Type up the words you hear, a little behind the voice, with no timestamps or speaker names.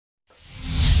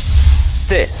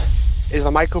This is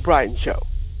the Michael Bryan Show.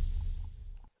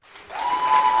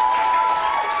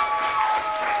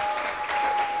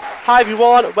 Hi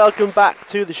everyone, welcome back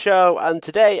to the show, and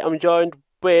today I'm joined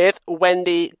with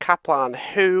Wendy Kaplan,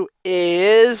 who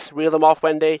is... Reel them off,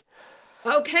 Wendy.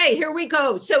 Okay, here we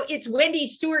go. So it's Wendy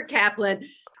Stuart Kaplan.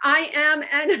 I am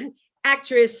an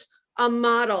actress, a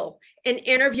model, an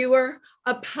interviewer,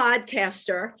 a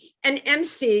podcaster, an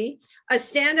MC, a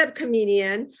stand-up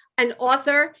comedian, an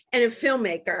author, and a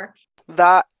filmmaker.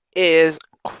 That is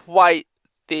quite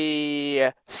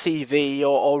the CV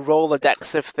or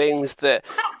Rolodex of things that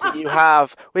you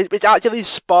have, which actually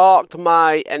sparked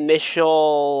my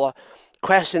initial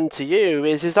question to you.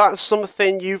 Is that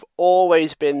something you've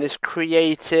always been, this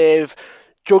creative,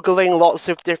 juggling lots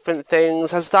of different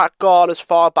things? Has that gone as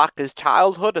far back as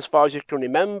childhood, as far as you can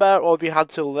remember, or have you had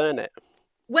to learn it?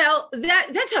 Well,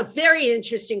 that's a very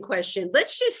interesting question.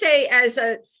 Let's just say as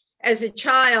a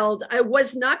child, I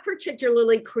was not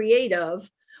particularly creative,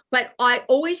 but I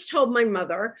always told my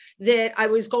mother that I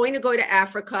was going to go to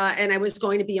Africa and I was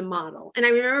going to be a model. And I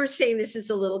remember saying this as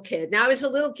a little kid. Now, I was a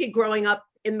little kid growing up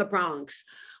in the Bronx,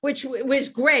 which was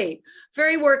great.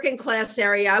 Very working class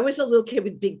area. I was a little kid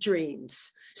with big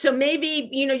dreams. So maybe,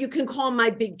 you can call my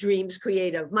big dreams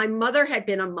creative. My mother had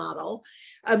been a model,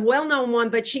 a well-known one,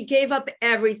 but she gave up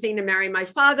everything to marry my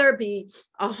father, be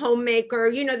a homemaker.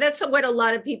 That's what a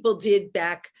lot of people did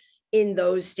back in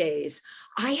those days.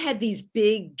 I had these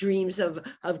big dreams of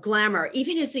glamour.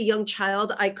 Even as a young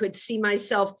child, I could see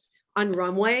myself on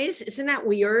runways. Isn't that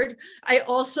weird? I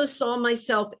also saw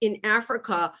myself in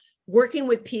Africa working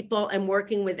with people and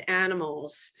working with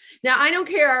animals. Now, I don't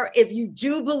care if you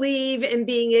do believe in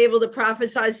being able to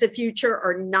prophesize the future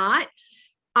or not.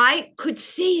 I could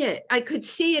see it.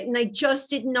 And I just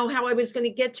didn't know how I was going to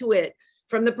get to it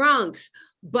from the Bronx,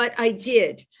 but I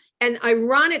did. And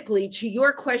ironically, to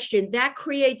your question, that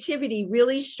creativity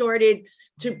really started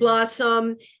to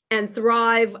blossom and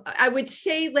thrive. I would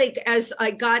say, as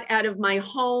I got out of my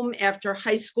home after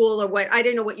high school, or I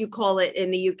don't know what you call it in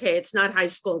the UK. It's not high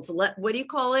school. It's what do you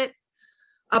call it?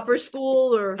 Upper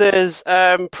school? Or there's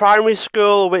primary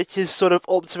school, which is sort of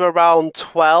up to around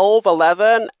 12,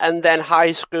 11, and then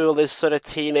high school is sort of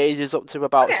teenagers up to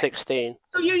about 16.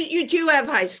 So you do have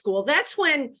high school. That's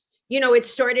when, it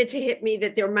started to hit me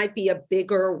that there might be a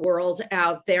bigger world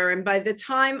out there. And by the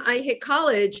time I hit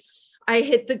college, I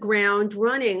hit the ground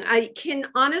running. I can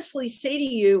honestly say to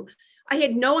you, I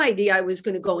had no idea I was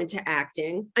going to go into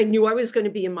acting. I knew I was going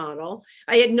to be a model.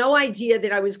 I had no idea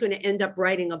that I was going to end up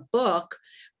writing a book.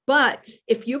 But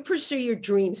if you pursue your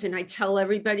dreams, and I tell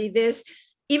everybody this,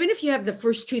 even if you have the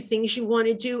first two things you want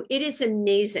to do, it is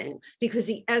amazing because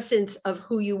the essence of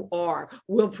who you are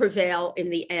will prevail in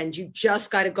the end. You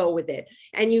just got to go with it.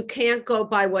 And you can't go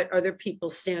by what other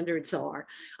people's standards are.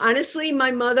 Honestly,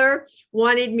 my mother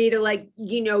wanted me to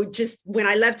just when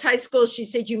I left high school, she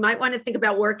said, you might want to think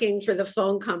about working for the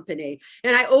phone company.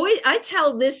 And I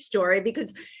tell this story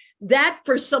because that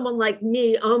for someone like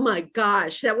me, oh my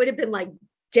gosh, that would have been like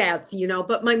death,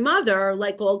 but my mother,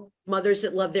 like all mothers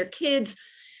that love their kids,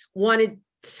 wanted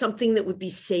something that would be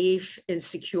safe and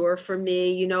secure for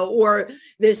me, or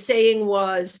the saying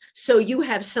was, so you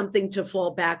have something to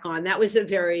fall back on. That was a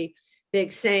very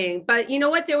big saying, but you know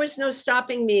what? There was no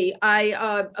stopping me.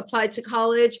 I applied to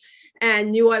college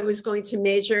and knew I was going to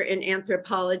major in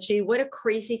anthropology. What a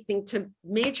crazy thing to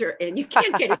major in. You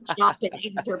can't get a job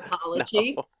in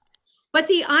anthropology. No. But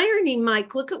the irony,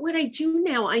 Mike, look at what I do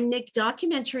now. I make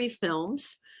documentary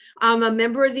films. I'm a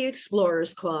member of the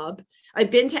Explorers Club. I've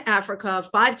been to Africa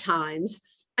 5 times.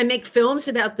 I make films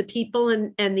about the people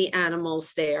and the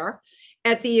animals there.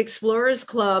 At the Explorers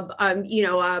Club, I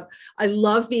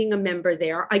love being a member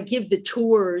there. I give the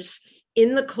tours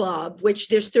in the club, which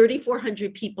there's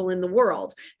 3,400 people in the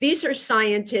world. These are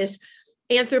scientists,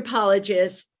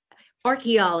 anthropologists,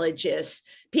 archaeologists,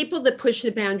 people that push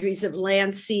the boundaries of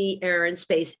land, sea, air, and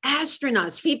space,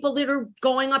 astronauts, people that are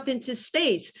going up into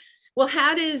space. Well,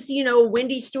 how does,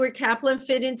 Wendy Stuart Kaplan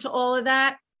fit into all of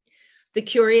that? The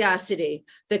curiosity,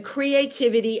 the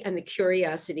creativity, and the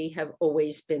curiosity have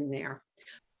always been there.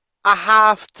 I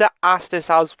have to ask this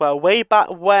as well. Way back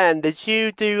when, did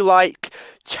you do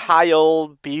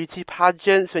child beauty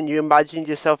pageants when you imagined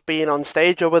yourself being on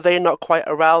stage, or were they not quite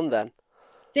around then?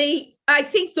 I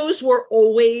think those were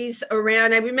always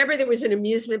around. I remember there was an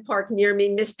amusement park near me,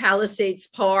 Miss Palisades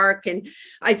Park, and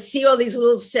I'd see all these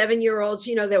little 7-year-olds,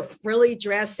 their frilly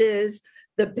dresses,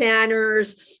 the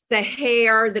banners, the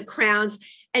hair, the crowns.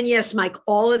 And yes, Mike,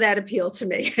 all of that appealed to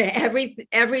me,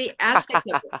 every aspect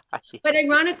of it. But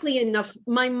ironically enough,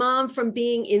 my mom, from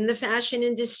being in the fashion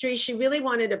industry, she really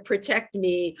wanted to protect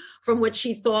me from what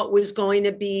she thought was going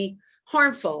to be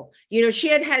harmful. She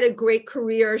had a great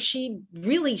career. She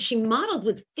modeled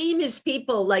with famous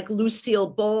people like Lucille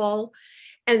Ball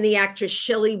and the actress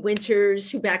Shelley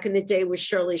Winters, who back in the day was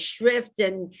Shirley Shrift,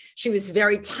 and she was a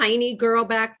very tiny girl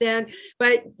back then.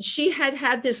 But she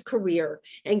had this career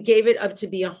and gave it up to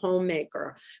be a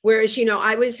homemaker. Whereas,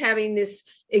 I was having this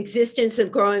existence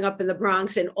of growing up in the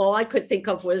Bronx, and all I could think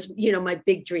of was, my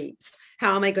big dreams.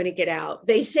 How am I going to get out?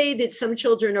 They say that some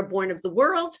children are born of the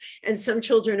world and some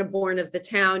children are born of the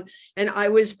town. And I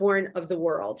was born of the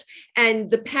world. And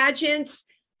the pageants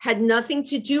had nothing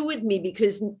to do with me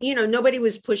because, nobody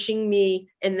was pushing me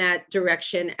in that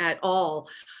direction at all.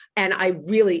 And I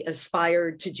really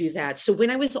aspired to do that. So when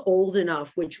I was old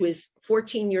enough, which was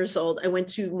 14 years old, I went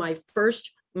to my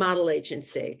first model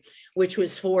agency, which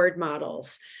was Ford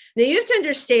Models. Now you have to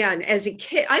understand, as a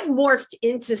kid, I've morphed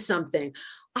into something.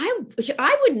 I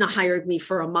wouldn't have hired me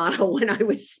for a model when I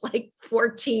was like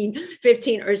 14,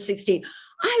 15 or 16.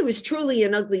 I was truly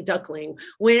an ugly duckling.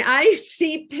 When I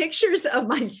see pictures of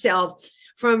myself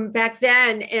from back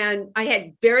then, and I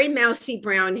had very mousy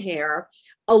brown hair,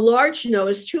 a large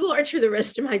nose, too large for the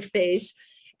rest of my face.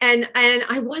 And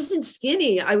I wasn't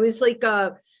skinny. I was like,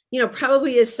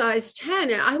 probably a size 10.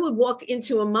 And I would walk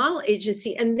into a model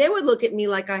agency and they would look at me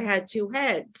like I had two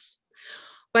heads.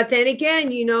 But then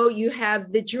again, you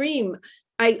have the dream.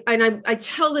 I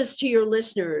tell this to your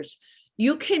listeners,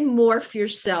 you can morph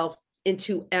yourself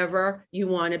into whoever you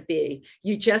want to be.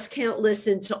 You just can't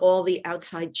listen to all the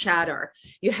outside chatter.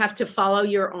 You have to follow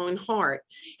your own heart.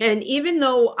 And even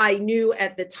though I knew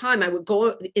at the time I would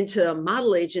go into a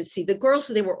model agency, the girls,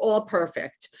 they were all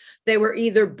perfect. They were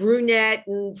either brunette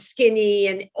and skinny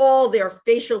and all their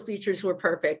facial features were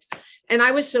perfect. And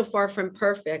I was so far from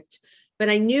perfect, but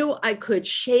I knew I could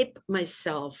shape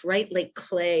myself, right? Like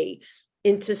clay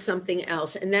into something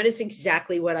else. And that is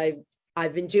exactly what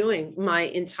I've been doing my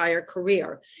entire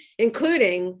career,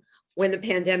 including when the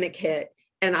pandemic hit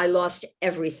and I lost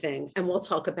everything. And we'll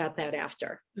talk about that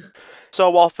after.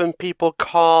 So often people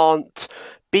can't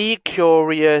be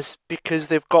curious because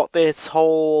they've got this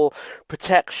whole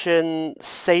protection,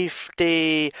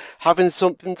 safety, having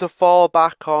something to fall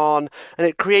back on, and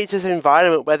it creates this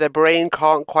environment where their brain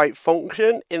can't quite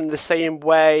function in the same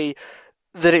way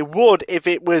that it would if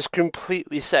it was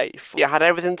completely safe. You had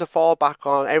everything to fall back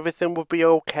on, everything would be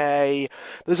okay.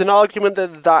 There's an argument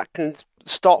that can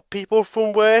stop people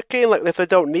from working. Like, if they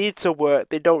don't need to work,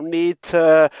 they don't need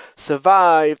to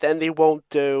survive, then they won't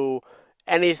do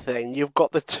anything. You've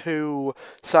got the two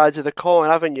sides of the coin,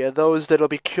 haven't you? Those that'll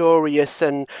be curious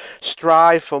and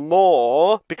strive for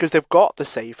more because they've got the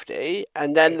safety,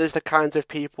 and then there's the kinds of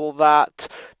people that,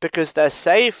 because they're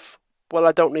safe, well,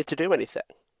 I don't need to do anything.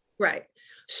 Right.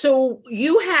 So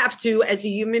you have to, as a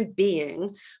human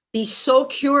being, be so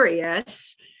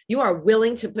curious. You are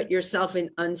willing to put yourself in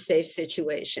unsafe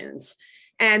situations.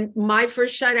 And my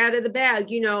first shot out of the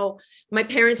bag, my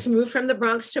parents moved from the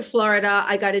Bronx to Florida.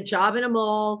 I got a job in a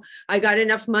mall. I got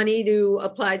enough money to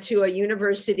apply to a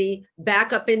university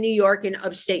back up in New York, in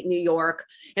upstate New York.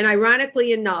 And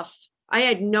ironically enough, I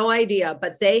had no idea,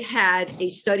 but they had a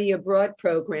study abroad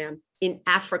program in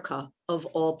Africa, of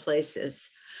all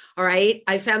places. All right.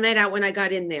 I found that out when I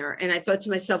got in there, and I thought to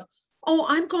myself, oh,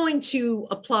 I'm going to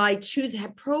apply to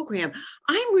that program.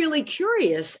 I'm really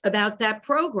curious about that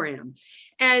program.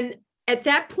 And at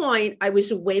that point, I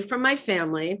was away from my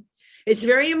family. It's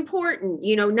very important,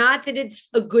 not that it's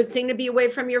a good thing to be away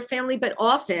from your family, but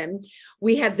often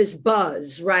we have this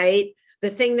buzz, right? The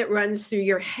thing that runs through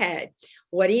your head.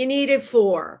 What do you need it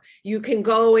for? You can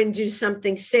go and do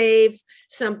something safe,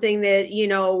 something that,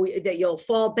 that you'll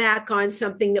fall back on,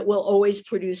 something that will always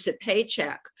produce a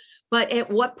paycheck. But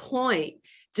at what point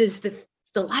does the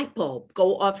light bulb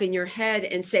go off in your head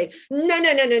and say,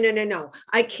 no,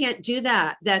 I can't do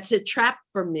that. That's a trap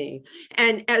for me.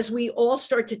 And as we all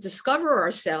start to discover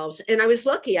ourselves, and I was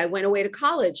lucky, I went away to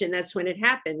college, and that's when it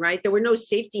happened, right? There were no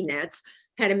safety nets.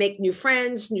 Had to make new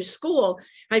friends, new school.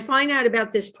 I find out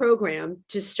about this program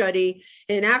to study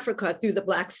in Africa through the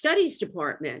Black Studies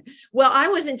department. Well, I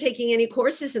wasn't taking any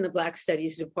courses in the Black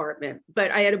Studies department,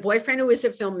 but I had a boyfriend who was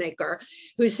a filmmaker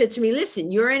who said to me,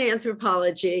 listen, you're in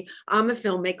anthropology. I'm a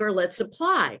filmmaker. Let's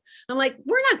apply. I'm like,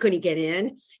 we're not going to get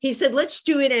in. He said, let's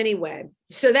do it anyway.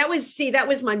 So that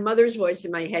was my mother's voice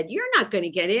in my head. You're not going to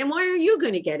get in. Why are you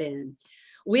going to get in?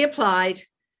 We applied.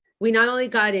 We not only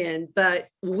got in, but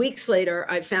weeks later,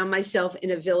 I found myself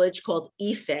in a village called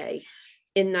Ife.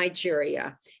 in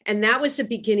Nigeria. And that was the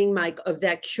beginning, Mike, of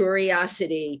that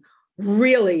curiosity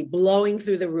really blowing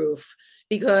through the roof,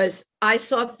 because I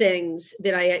saw things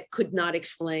that I could not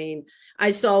explain.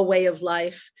 I saw a way of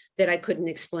life that I couldn't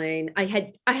explain. I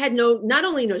had not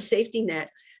only no safety net,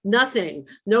 nothing,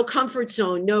 no comfort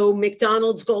zone, no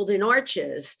McDonald's golden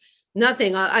arches,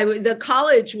 nothing. The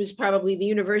college was probably, the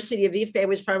University of Ife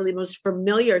was probably the most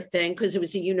familiar thing because it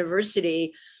was a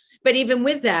university. But even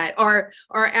with that, our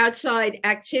outside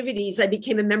activities, I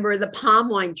became a member of the Palm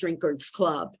Wine Drinkers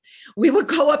Club. We would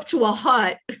go up to a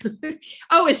hut.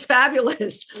 Oh, it's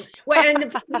fabulous.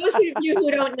 And for those of you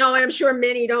who don't know, and I'm sure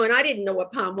many don't, I didn't know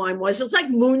what palm wine was. It's like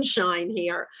moonshine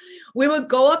here. We would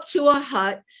go up to a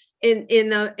hut in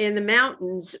the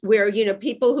mountains where, you know,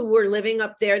 people who were living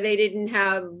up there, they didn't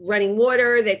have running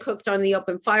water. They cooked on the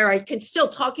open fire. I can still,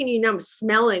 talking to you now, I'm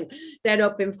smelling that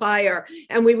open fire.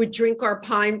 And we would drink our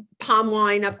palm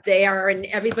wine up there, and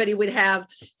everybody would have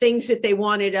things that they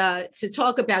wanted to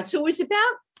talk about. So it was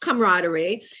about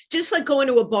camaraderie, just like going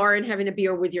to a bar and having a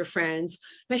beer with your friends.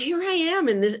 But here I am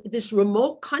in this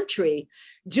remote country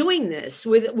doing this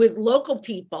with local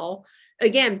people.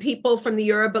 Again, people from the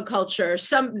Yoruba culture.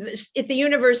 Some at the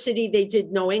university, they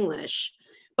did no English.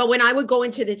 But when I would go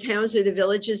into the towns or the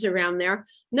villages around there,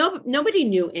 nobody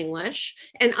knew English.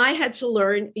 And I had to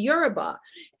learn Yoruba.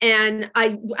 And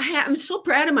I'm so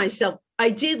proud of myself.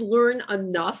 I did learn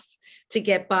enough to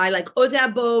get by. Like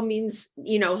Odabo means,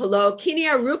 you know, hello.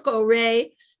 Kiniaruko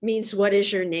Re means what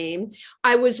is your name?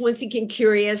 I was once again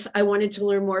curious. I wanted to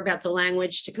learn more about the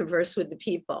language to converse with the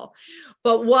people.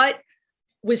 But what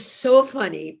was so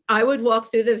funny, I would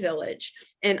walk through the village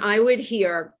and I would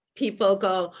hear people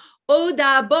go,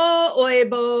 Odabo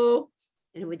Oibo.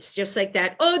 And it was just like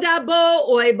that, Odabo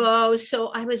Oibo. So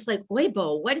I was like,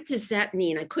 Oibo, what does that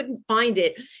mean? I couldn't find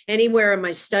it anywhere in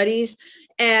my studies.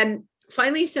 And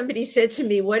finally, somebody said to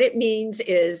me, what it means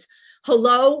is,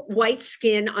 hello, white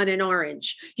skin on an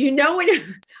orange. You know, when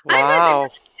Wow. I'm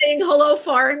saying hello,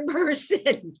 foreign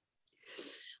person.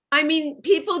 I mean,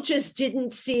 people just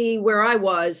didn't see where I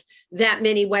was that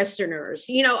many Westerners.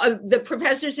 You know, the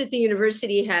professors at the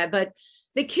university had, but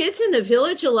the kids in the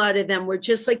village, a lot of them were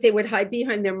just like, they would hide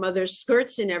behind their mother's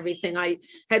skirts and everything. I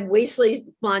had waistly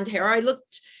blonde hair. I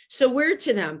looked so weird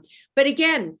to them. But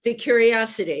again, the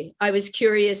curiosity, I was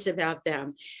curious about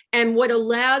them. And what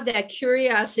allowed that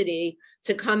curiosity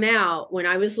to come out when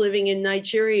I was living in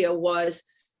Nigeria was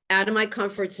out of my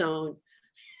comfort zone.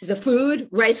 The food,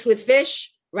 rice with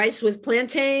fish, rice with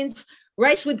plantains,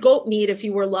 rice with goat meat if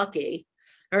you were lucky.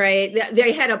 All right.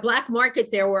 They had a black market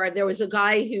there where there was a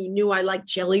guy who knew I liked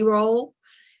jelly roll.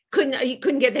 You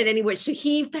couldn't get that anywhere. So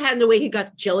he had the way he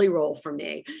got jelly roll from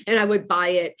me, and I would buy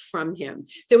it from him.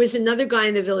 There was another guy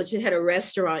in the village that had a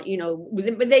restaurant, you know,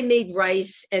 but they made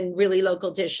rice and really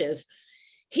local dishes.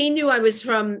 He knew I was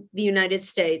from the United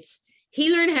States.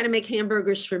 He learned how to make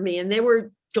hamburgers for me, and they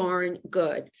were darn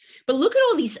good. But look at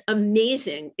all these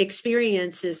amazing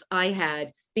experiences I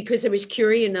had because I was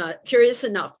curious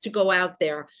enough to go out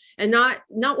there and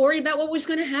not worry about what was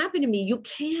going to happen to me. You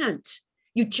can't.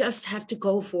 You just have to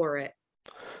go for it.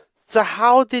 So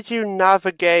how did you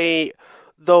navigate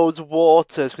those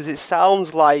waters? Because it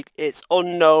sounds like it's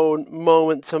unknown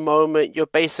moment to moment. You're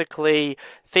basically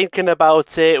thinking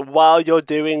about it while you're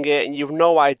doing it, and you've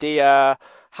no idea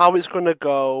how it's going to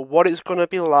go, what it's going to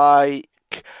be like.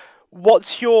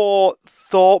 What's your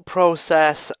thought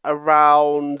process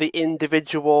around the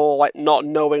individual, like not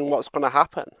knowing what's going to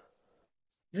happen?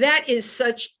 That is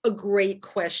such a great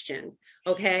question.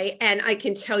 Okay. And I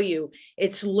can tell you,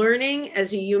 it's learning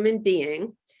as a human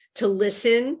being to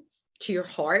listen to your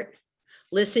heart,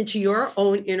 listen to your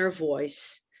own inner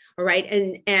voice. All right.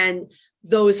 And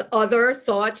those other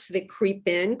thoughts that creep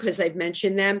in, because I've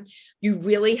mentioned them, you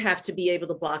really have to be able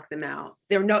to block them out.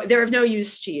 They're of no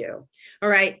use to you. All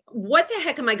right. What the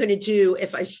heck am I going to do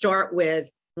if I start with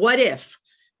what if?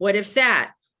 What if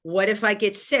that? What if I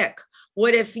get sick?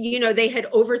 What if, you know, they had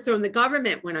overthrown the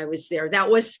government when I was there? That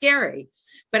was scary.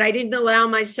 But I didn't allow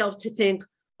myself to think,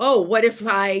 oh, what if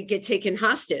I get taken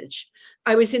hostage?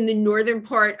 I was in the northern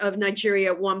part of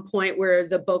Nigeria at one point where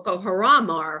the Boko Haram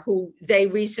are, who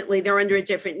they're under a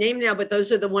different name now, but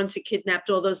those are the ones that kidnapped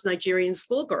all those Nigerian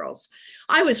schoolgirls.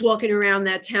 I was walking around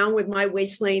that town with my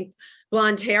waist-length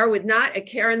blonde hair with not a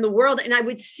care in the world. And I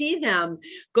would see them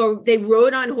go, they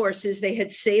rode on horses. They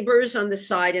had sabers on the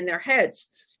side and their heads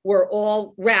were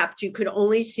all wrapped. You could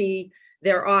only see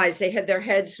their eyes. They had their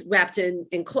heads wrapped in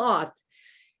cloth.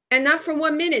 And not for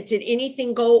 1 minute did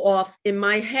anything go off in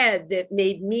my head that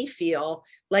made me feel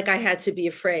like I had to be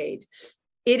afraid.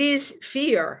 It is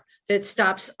fear that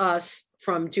stops us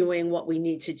from doing what we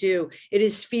need to do. It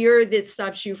is fear that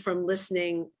stops you from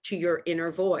listening to your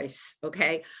inner voice.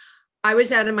 Okay. I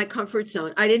was out of my comfort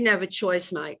zone. I didn't have a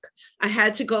choice, Mike. I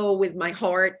had to go with my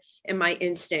heart and my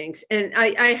instincts. And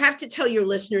I have to tell your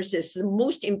listeners this, the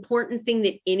most important thing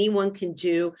that anyone can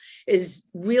do is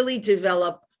really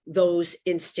develop those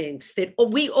instincts that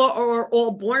we are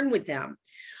all born with them.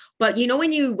 But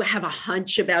when you have a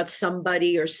hunch about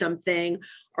somebody or something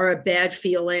or a bad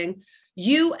feeling,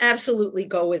 you absolutely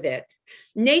go with it.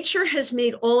 Nature has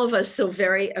made all of us so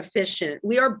very efficient.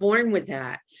 We are born with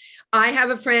that. I have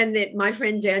a friend my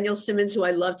friend Daniel Simmons, who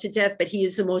I love to death, but he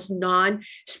is the most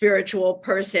non-spiritual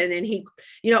person. And he,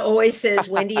 always says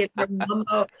Wendy and her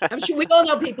mumbo. I'm sure we all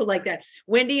know people like that.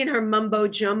 Wendy and her mumbo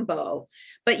jumbo.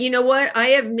 But you know what?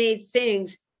 I have made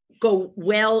things go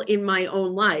well in my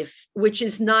own life, which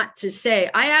is not to say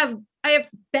I have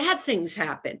bad things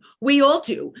happen. We all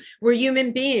do. We're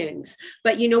human beings.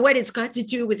 But you know what? It's got to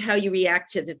do with how you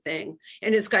react to the thing.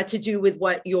 And it's got to do with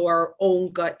what your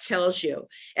own gut tells you.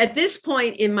 At this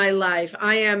point in my life,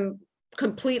 I am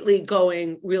completely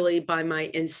going really by my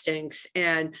instincts.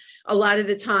 And a lot of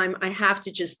the time I have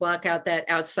to just block out that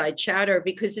outside chatter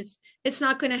because it's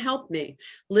not going to help me.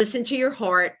 Listen to your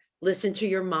heart, listen to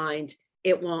your mind.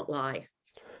 It won't lie.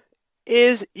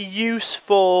 Is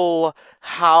useful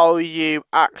how you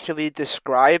actually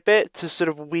describe it to sort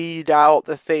of weed out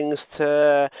the things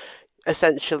to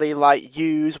essentially like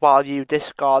use while you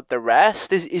discard the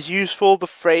rest? Is useful the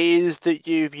phrase that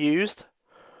you've used?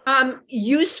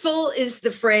 Useful is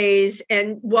the phrase.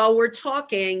 And while we're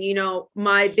talking,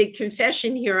 my big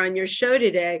confession here on your show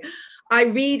today, I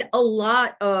read a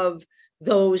lot of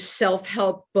those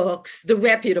self-help books, the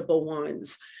reputable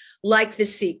ones, like The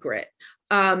Secret.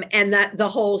 And that the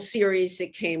whole series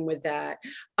that came with that.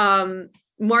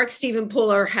 Mark Stephen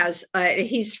Puller has,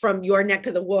 he's from your neck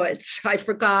of the woods. I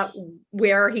forgot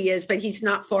where he is, but he's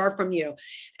not far from you.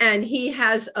 And he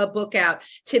has a book out,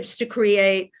 Tips to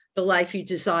Create the Life You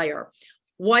Desire.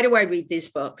 Why do I read these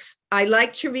books? I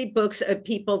like to read books of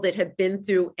people that have been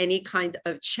through any kind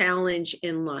of challenge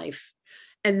in life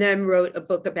and then wrote a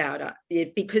book about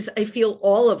it because I feel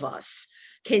all of us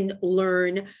can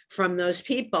learn from those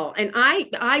people. And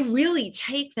I really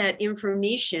take that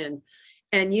information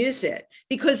and use it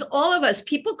because all of us,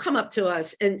 people come up to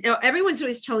us and everyone's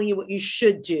always telling you what you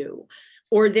should do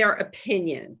or their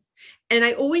opinion. And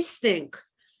I always think,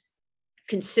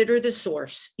 consider the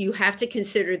source. You have to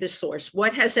consider the source.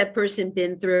 What has that person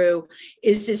been through?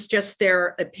 Is this just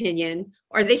their opinion?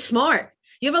 Are they smart?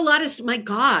 You have a lot of, my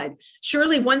God,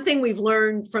 surely one thing we've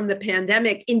learned from the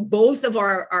pandemic in both of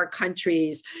our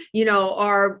countries,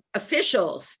 our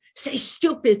officials say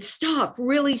stupid stuff,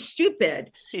 really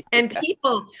stupid. Yeah. And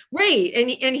people, right.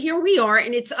 And here we are,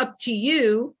 and it's up to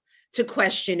you to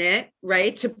question it,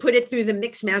 right? To put it through the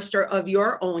mix master of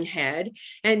your own head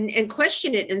and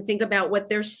question it and think about what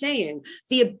they're saying.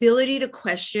 The ability to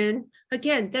question,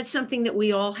 again, that's something that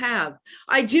we all have.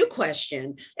 I do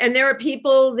question. And there are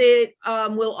people that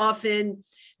will often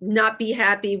not be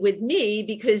happy with me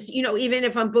because, even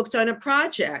if I'm booked on a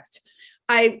project,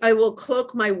 I will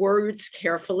cloak my words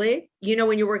carefully.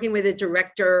 When you're working with a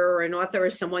director or an author or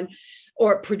someone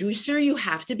or a producer, you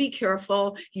have to be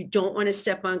careful. You don't want to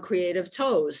step on creative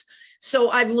toes.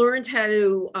 So I've learned how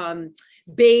to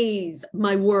bathe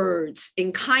my words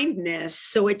in kindness.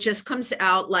 So it just comes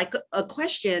out like a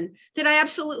question that I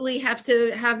absolutely have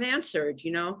to have answered.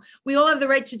 We all have the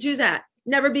right to do that.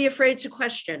 Never be afraid to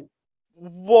question.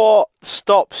 What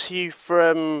stops you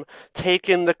from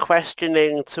taking the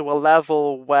questioning to a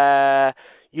level where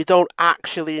you don't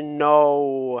actually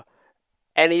know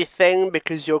anything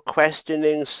because you're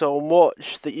questioning so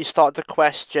much that you start to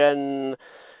question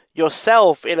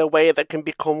yourself in a way that can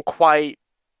become quite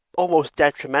almost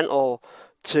detrimental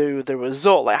to the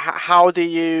result? Like, how do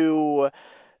you,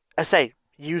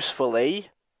 usefully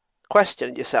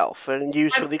question yourself and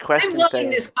usefully question things? I'm loving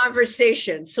this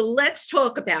conversation. So let's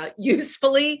talk about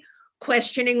usefully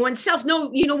questioning oneself. No,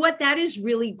 you know what? That is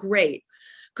really great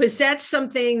because that's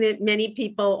something that many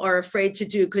people are afraid to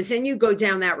do because then you go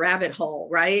down that rabbit hole,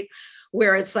 right?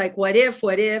 Where it's like, what if,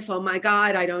 oh my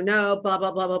God, I don't know, blah,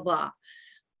 blah, blah, blah, blah.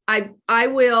 I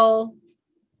will,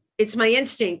 it's my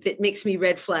instinct that makes me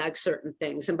red flag certain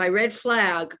things. And by red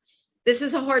flag, this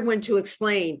is a hard one to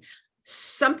explain.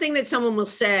 Something that someone will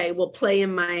say will play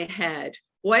in my head.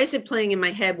 Why is it playing in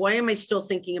my head? Why am I still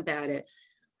thinking about it?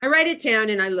 I write it down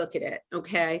and I look at it.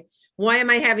 Okay. Why am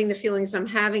I having the feelings I'm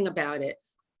having about it?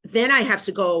 Then I have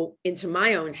to go into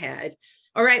my own head.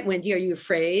 All right, Wendy, are you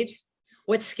afraid?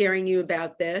 what's scaring you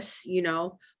about this?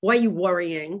 Why are you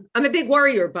worrying? I'm a big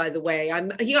worrier, by the way.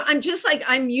 I'm just like,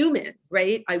 I'm human,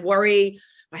 right? I worry,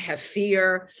 I have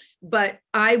fear, but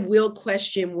I will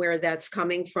question where that's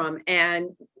coming from.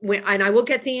 And I will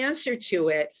get the answer to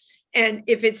it. And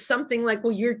if it's something like,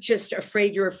 well, you're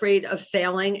afraid of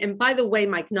failing. And by the way,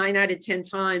 Mike, 9 out of 10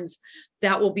 times,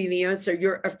 that will be the answer.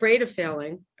 You're afraid of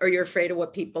failing, or you're afraid of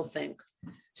what people think.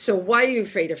 So why are you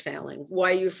afraid of failing?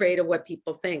 Why are you afraid of what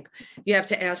people think? You have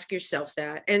to ask yourself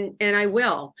that. And I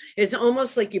will. It's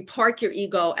almost like you park your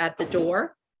ego at the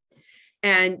door,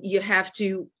 and you have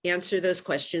to answer those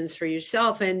questions for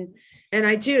yourself. And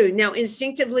I do. Now,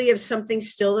 instinctively, if something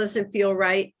still doesn't feel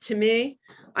right to me,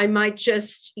 I might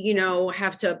just,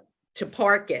 have to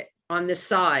park it on the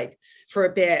side for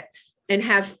a bit and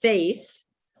have faith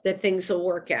that things will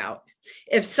work out.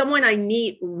 If someone I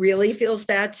meet really feels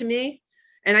bad to me,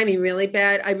 and I mean really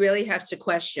bad, I really have to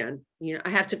question. I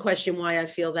have to question why I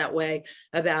feel that way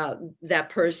about that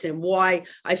person, why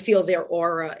I feel their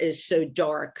aura is so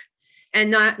dark.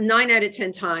 And not 9 out of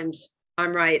 10 times,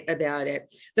 I'm right about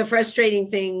it. The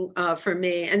frustrating thing for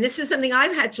me, and this is something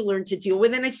I've had to learn to deal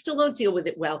with, and I still don't deal with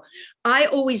it well. I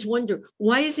always wonder,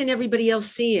 why isn't everybody else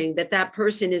seeing that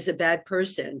person is a bad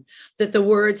person, that the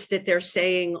words that they're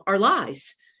saying are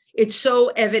lies? It's so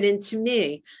evident to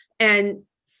me. And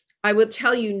I will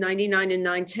tell you 99 and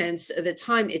 9/10 of the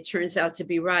time, it turns out to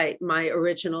be right, my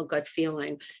original gut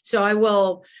feeling. So I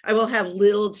will have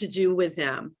little to do with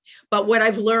them. But what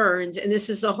I've learned, and this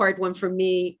is a hard one for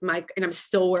me, Mike, and I'm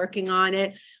still working on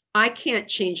it, I can't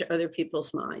change other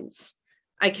people's minds.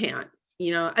 I can't.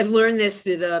 I've learned this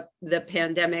through the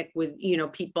pandemic with,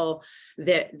 people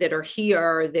that are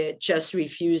here that just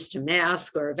refuse to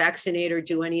mask or vaccinate or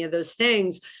do any of those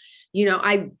things.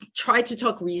 I try to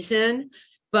talk reason,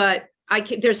 but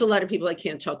there's a lot of people I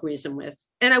can't talk reason with,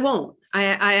 and I won't.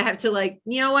 I have to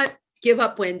what? Give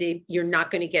up, Wendy. You're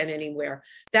not going to get anywhere.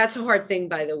 That's a hard thing,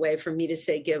 by the way, for me to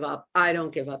say give up. I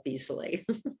don't give up easily.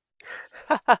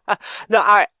 No,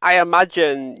 I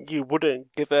imagine you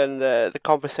wouldn't, given the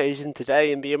conversation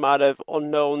today and the amount of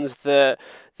unknowns that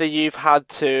you've had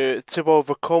to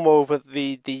overcome over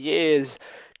the years.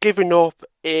 Giving up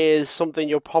is something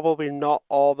you're probably not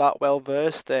all that well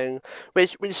versed in,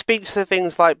 which speaks to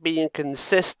things like being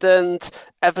consistent,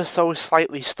 ever so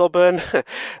slightly stubborn.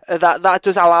 that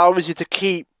just allows you to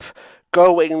keep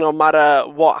going no matter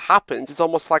what happens. It's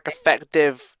almost like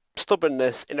effective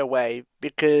stubbornness in a way,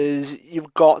 because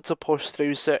you've got to push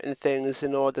through certain things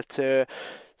in order to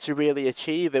really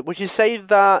achieve it. Would you say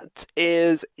that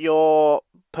is your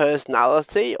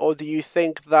personality, or do you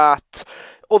think that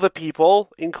other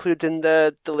people, including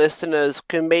the listeners,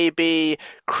 can maybe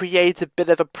create a bit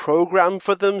of a program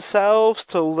for themselves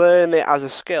to learn it as a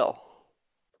skill?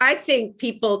 I think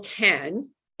people can,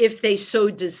 if they so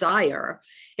desire.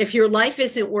 If your life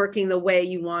isn't working the way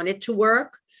you want it to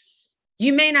work,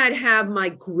 you may not have my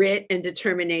grit and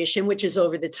determination, which is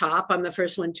over the top. I'm the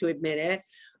first one to admit it.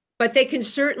 But they can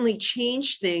certainly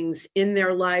change things in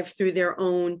their life through their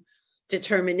own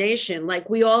determination. Like,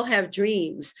 we all have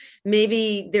dreams.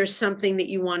 Maybe there's something that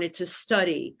you wanted to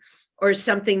study, or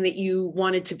something that you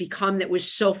wanted to become that was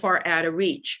so far out of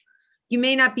reach. You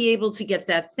may not be able to get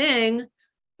that thing,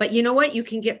 but you know what? You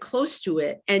can get close to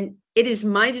it. And it is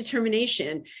my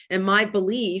determination and my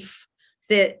belief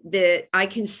that I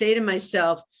can say to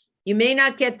myself, you may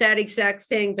not get that exact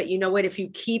thing, but you know what? If you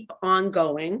keep on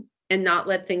going and not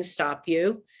let things stop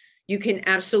you, you can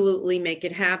absolutely make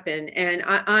it happen. And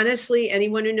honestly,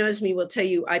 anyone who knows me will tell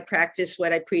you I practice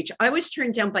what I preach. I was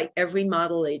turned down by every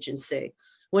model agency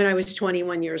when I was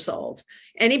 21 years old.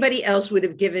 Anybody else would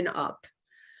have given up.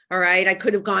 All right. I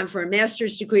could have gone for a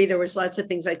master's degree. There was lots of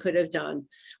things I could have done.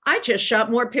 I just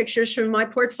shot more pictures from my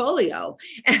portfolio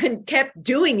and kept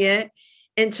doing it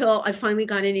until I finally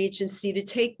got an agency to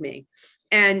take me.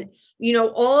 And,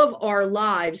 all of our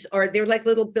lives they're like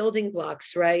little building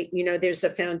blocks, right? There's a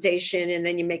foundation, and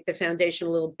then you make the foundation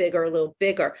a little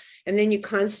bigger. And then you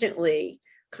constantly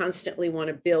want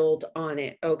to build on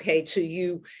it. Okay. So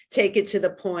you take it to the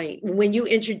point. When you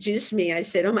introduced me, I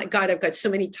said, oh my God, I've got so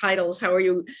many titles. How are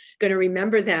you going to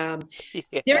remember them?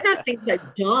 Yeah. They're not things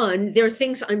I've done. They're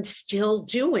things I'm still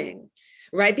doing.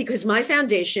 Right? Because my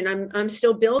foundation, I'm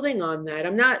still building on that.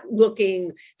 I'm not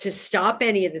looking to stop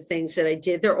any of the things that I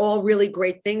did. They're all really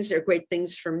great things. They're great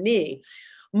things for me.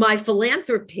 My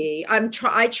philanthropy,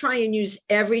 I try and use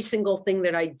every single thing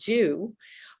that I do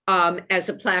as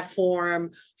a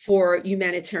platform for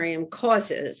humanitarian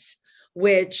causes,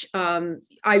 which I'm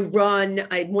one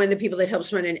of the people that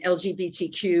helps run an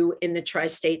LGBTQ in the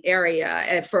tri-state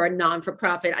area for a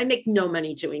non-for-profit. I make no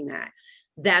money doing that.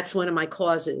 That's one of my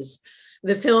causes.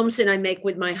 The films that I make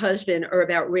with my husband are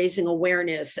about raising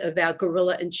awareness about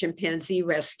gorilla and chimpanzee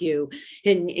rescue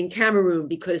in Cameroon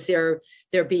because they're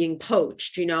being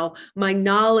poached. My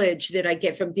knowledge that I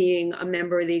get from being a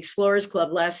member of the Explorers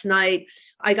Club. Last night,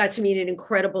 I got to meet an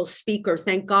incredible speaker,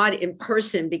 thank God, in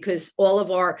person, because all of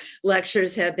our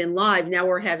lectures have been live. Now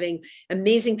we're having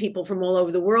amazing people from all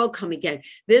over the world come again.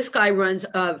 This guy runs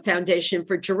a foundation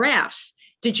for giraffes.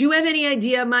 Did you have any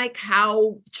idea, Mike,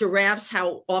 how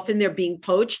often they're being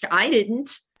poached? I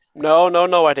didn't.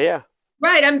 No idea.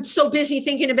 Right. I'm so busy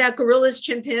thinking about gorillas,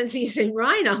 chimpanzees, and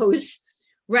rhinos,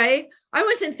 right? I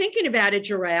wasn't thinking about a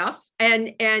giraffe,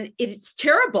 and it's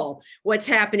terrible what's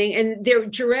happening. And their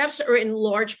giraffes are in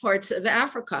large parts of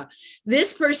Africa.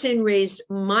 This person raised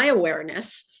my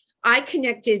awareness. I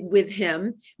connected with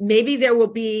him. Maybe there will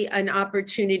be an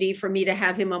opportunity for me to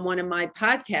have him on one of my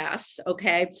podcasts,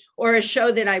 okay, or a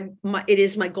show that it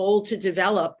is my goal to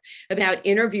develop about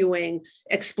interviewing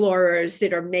explorers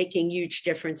that are making huge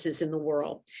differences in the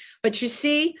world. But you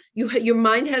see, your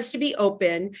mind has to be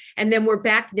open. And then we're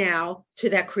back now to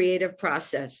that creative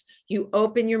process. You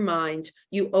open your mind,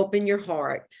 you open your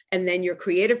heart, and then your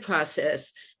creative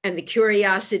process and the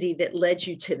curiosity that led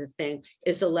you to the thing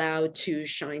is allowed to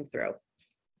shine through.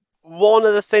 One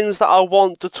of the things that I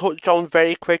want to touch on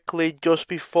very quickly just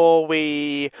before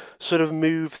we sort of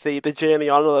move the journey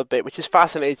on a little bit, which is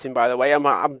fascinating, by the way.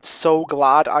 I'm so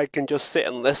glad I can just sit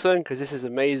and listen because this is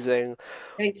amazing.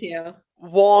 Thank you.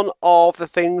 One of the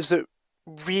things that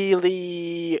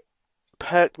really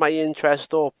perked my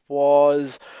interest up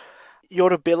was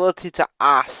your ability to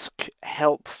ask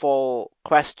helpful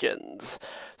questions.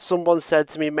 Someone said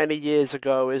to me many years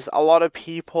ago is a lot of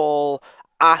people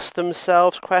ask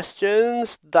themselves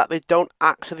questions that they don't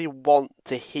actually want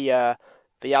to hear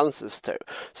the answers to.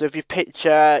 So if you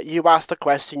picture, you ask the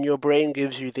question, your brain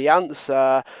gives you the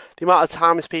answer, the amount of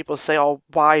times people say, oh,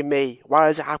 why me? Why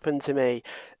has it happened to me?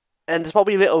 And there's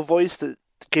probably a little voice that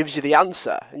gives you the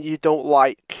answer, and you don't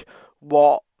like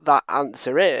what that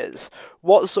answer is.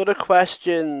 What sort of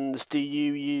questions do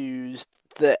you use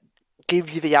that give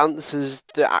you the answers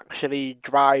that actually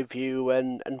drive you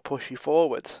and push you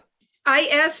forward? I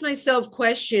ask myself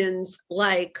questions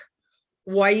like,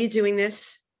 why are you doing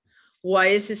this? Why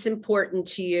is this important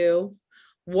to you?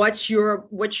 What's your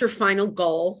final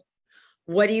goal?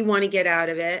 What do you want to get out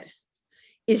of it?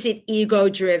 Is it ego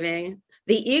driven?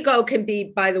 The ego can be,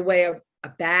 by the way, a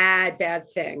bad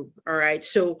thing. All right.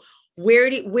 So where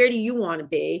do you want to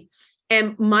be?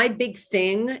 And my big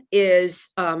thing is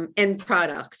end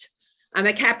product. I'm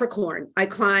a Capricorn. I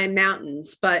climb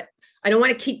mountains, but I don't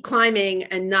want to keep climbing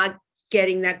and not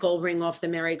getting that gold ring off the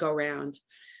merry-go-round.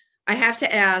 I have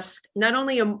to ask, not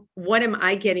only what am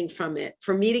I getting from it?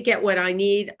 For me to get what I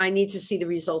need to see the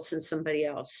results in somebody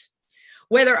else.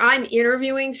 Whether I'm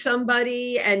interviewing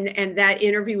somebody and that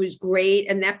interview is great,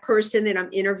 and that person that I'm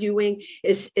interviewing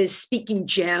is speaking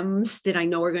gems that I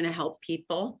know are going to help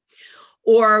people.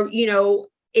 Or,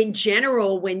 in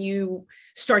general, when you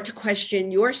start to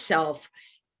question yourself,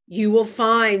 you will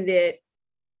find that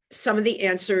some of the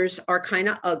answers are kind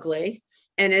of ugly.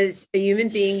 And as a human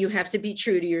being, you have to be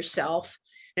true to yourself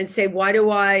and say, why do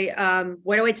I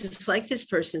dislike this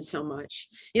person so much?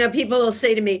 People will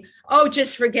say to me, oh,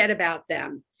 just forget about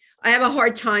them. I have a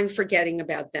hard time forgetting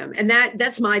about them. And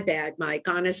that's my bad, Mike,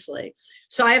 honestly.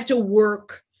 So I have to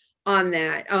work on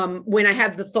that. When I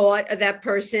have the thought of that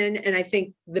person and I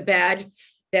think the bad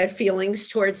feelings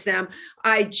towards them,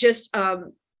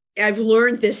 I've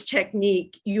learned this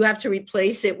technique. You have to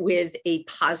replace it with a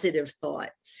positive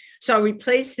thought. So I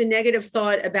replace the negative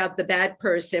thought about the bad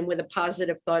person with a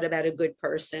positive thought about a good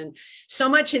person. So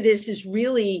much of this is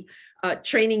really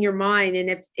training your mind.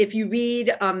 And if you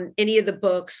read any of the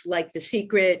books like The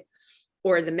Secret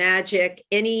or The Magic,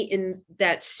 any in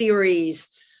that series,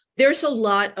 there's a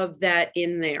lot of that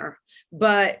in there.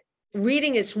 But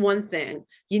reading is one thing.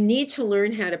 You need to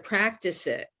learn how to practice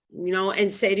it. And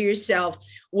say to yourself,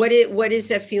 what is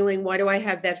that feeling? Why do I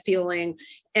have that feeling?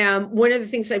 And one of the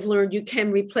things I've learned, you can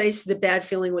replace the bad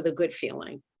feeling with a good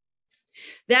feeling.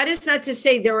 That is not to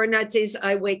say there are not days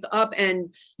I wake up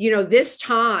and, this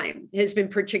time has been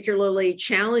particularly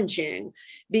challenging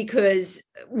because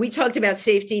we talked about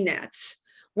safety nets.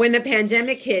 When the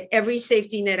pandemic hit, every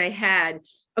safety net I had,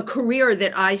 a career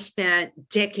that I spent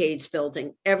decades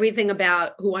building, everything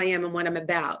about who I am and what I'm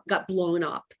about got blown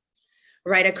up.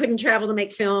 Right. I couldn't travel to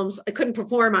make films. I couldn't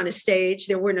perform on a stage.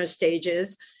 There were no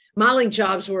stages. Modeling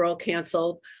jobs were all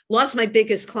canceled. Lost my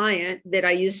biggest client that I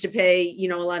used to pay,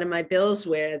 a lot of my bills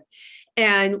with,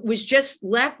 and was just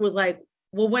left with like,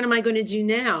 well, what am I going to do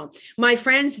now? My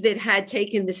friends that had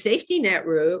taken the safety net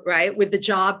route, right, with the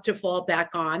job to fall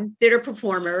back on, that are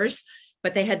performers,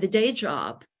 but they had the day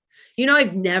job.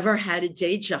 I've never had a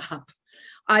day job.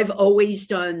 I've always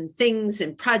done things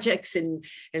and projects and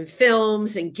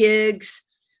films and gigs.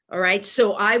 All right.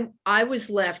 So I was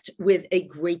left with a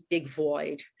great big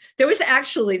void. There was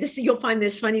actually you'll find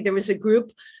this funny. There was a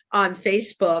group on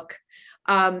Facebook.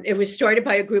 It was started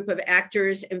by a group of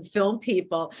actors and film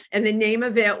people. And the name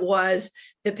of it was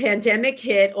 "The Pandemic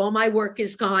Hit, All My Work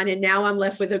Is Gone, and Now I'm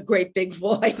Left with a Great Big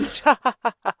Void."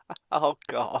 Oh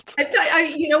God. I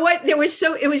thought, you know what? It was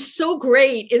so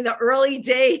great in the early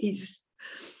days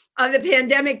of the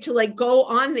pandemic to go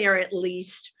on there at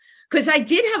least. Because I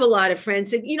did have a lot of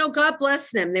friends that, God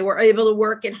bless them. They were able to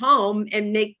work at home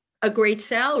and make a great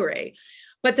salary.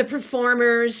 But the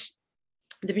performers,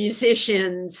 the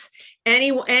musicians,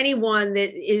 anyone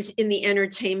that is in the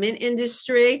entertainment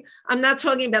industry, I'm not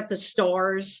talking about the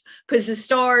stars, because the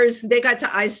stars, they got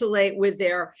to isolate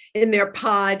in their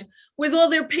pod with all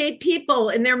their paid people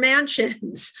in their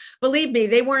mansions. Believe me,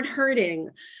 they weren't hurting.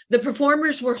 The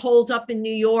performers were holed up in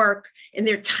New York in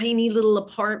their tiny little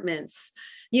apartments.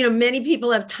 Many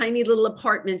people have tiny little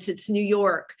apartments. It's New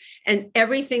York. And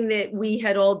everything that we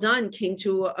had all done came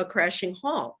to a crashing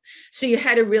halt. So you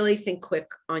had to really think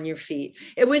quick on your feet.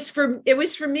 It was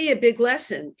for me a big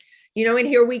lesson, and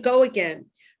here we go again.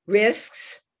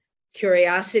 Risks,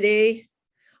 curiosity.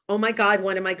 Oh my God,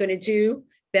 what am I going to do?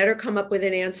 Better come up with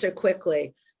an answer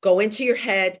quickly. Go into your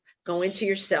head, go into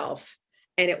yourself,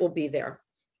 and it will be there.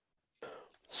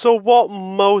 So what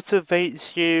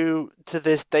motivates you to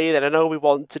this day then? I know we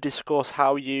want to discuss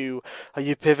how you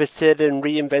pivoted and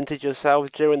reinvented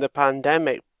yourself during the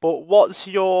pandemic, but what's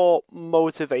your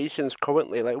motivations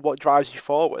currently? What drives you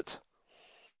forward?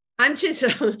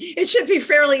 It should be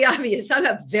fairly obvious. I'm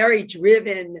a very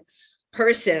driven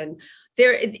person.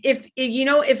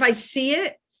 If I see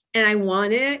it and I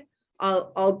want it,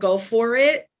 I'll go for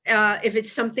it. If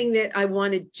it's something that I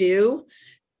want to do,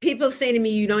 people say to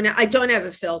me, I don't have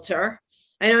a filter.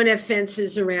 I don't have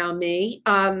fences around me.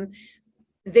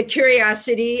 The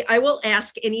curiosity, I will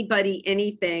ask anybody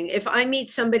anything. If I meet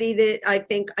somebody that I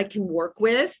think I can work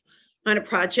with on a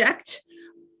project,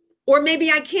 or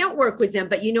maybe I can't work with them,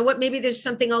 but you know what? Maybe there's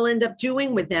something I'll end up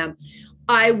doing with them.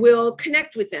 I will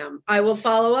connect with them. I will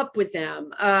follow up with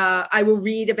them. I will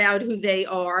read about who they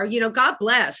are. God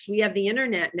bless. We have the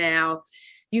internet now.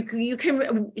 You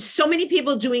can, so many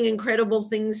people doing incredible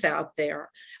things out there.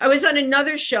 I was on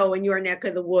another show in your neck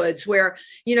of the woods where,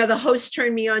 the host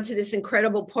turned me on to this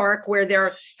incredible park where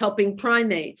they're helping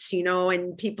primates,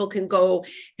 and people can go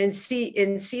and see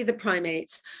the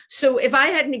primates. So if I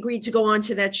hadn't agreed to go on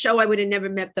to that show, I would have never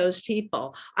met those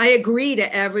people. I agree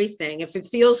to everything. If it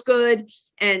feels good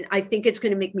and I think it's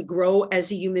going to make me grow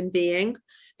as a human being,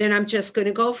 then I'm just going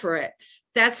to go for it.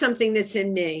 That's something that's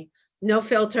in me. No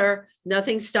filter,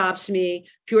 nothing stops me,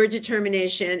 pure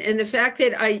determination. And the fact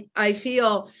that I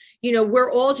feel,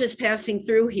 we're all just passing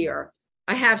through here.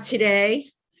 I have today,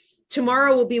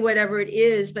 tomorrow will be whatever it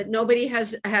is, but nobody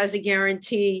has a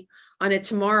guarantee on a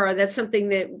tomorrow. That's something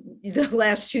that the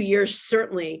last 2 years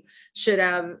certainly should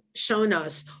have shown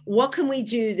us. What can we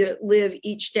do to live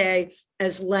each day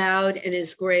as loud and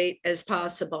as great as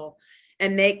possible?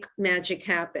 And make magic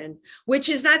happen, which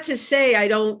is not to say I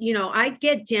don't, I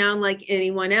get down like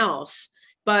anyone else,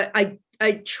 but I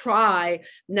try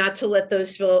not to let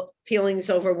those feelings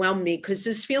overwhelm me, because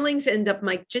those feelings end up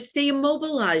they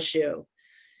immobilize you.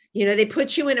 They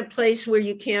put you in a place where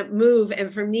you can't move.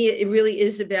 And for me, it really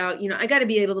is about, I got to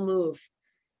be able to move.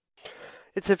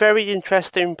 It's a very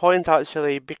interesting point,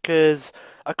 actually, because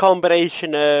a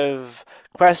combination of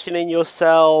questioning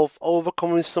yourself,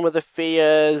 overcoming some of the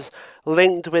fears,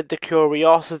 linked with the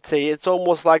curiosity, it's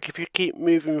almost like if you keep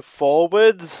moving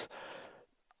forwards,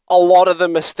 a lot of the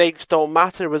mistakes don't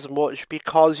matter as much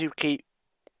because you keep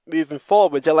moving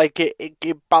forwards.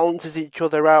 It balances each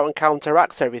other out and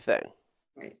counteracts everything.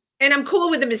 Right. And I'm cool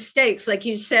with the mistakes, like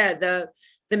you said,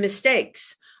 the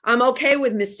mistakes. I'm okay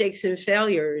with mistakes and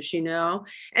failures, and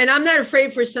I'm not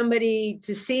afraid for somebody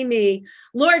to see me.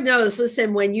 Lord knows,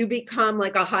 listen, when you become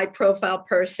like a high profile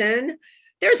person,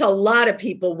 there's a lot of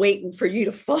people waiting for you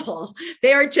to fall.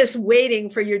 They are just waiting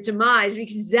for your demise,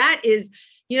 because that is,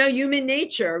 human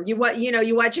nature. You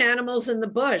watch animals in the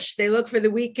bush. They look for the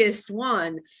weakest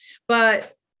one,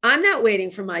 but I'm not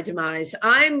waiting for my demise.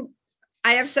 I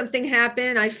have something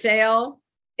happen. I fail.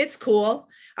 It's cool.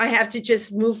 I have to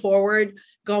just move forward,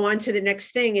 go on to the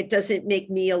next thing. It doesn't make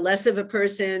me a less of a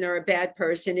person or a bad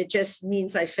person. It just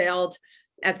means I failed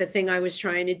at the thing I was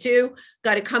trying to do,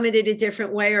 got to come at it a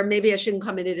different way, or maybe I shouldn't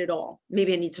come at it at all.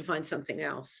 Maybe I need to find something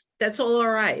else. That's all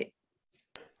right.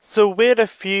 So we're a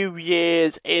few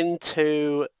years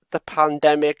into the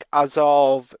pandemic as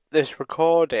of this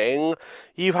recording.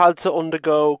 You had to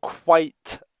undergo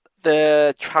quite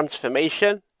the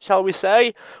transformation, shall we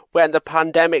say, when the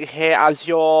pandemic hit as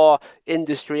your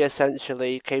industry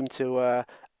essentially came to a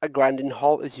grinding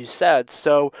halt, as you said.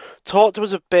 So talk to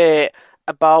us a bit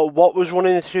about what was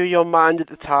running through your mind at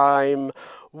the time.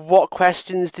 What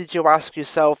questions did you ask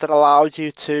yourself that allowed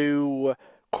you to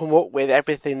come up with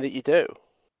everything that you do?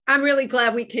 I'm really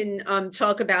glad we can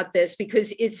talk about this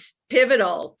because it's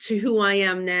pivotal to who I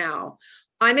am now.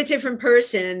 I'm a different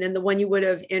person than the one you would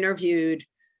have interviewed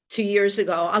 2 years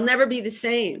ago. I'll never be the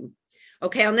same.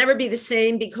 Okay, I'll never be the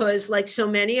same because, like so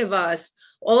many of us,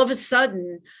 all of a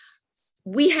sudden,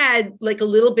 we had like a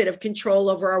little bit of control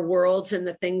over our worlds and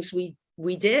the things we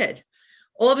did.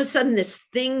 All of a sudden, this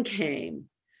thing came.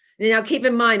 Now, keep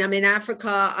in mind, I'm in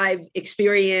Africa. I've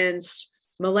experienced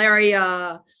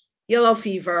malaria, yellow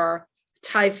fever,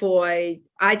 typhoid.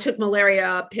 I took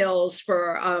malaria pills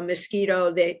for a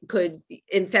mosquito that could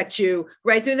infect you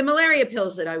right through the malaria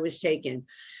pills that I was taking.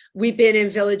 We've been in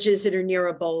villages that are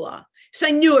near Ebola. So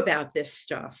I knew about this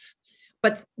stuff.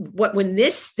 But when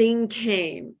this thing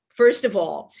came, first of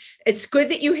all, it's good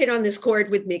that you hit on this chord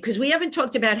with me because we haven't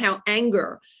talked about how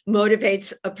anger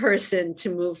motivates a person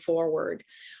to move forward.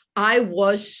 I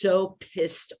was so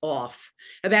pissed off.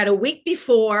 About a week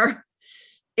before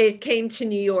it came to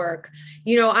New York,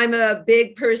 I'm a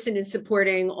big person in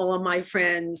supporting all of my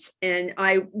friends, and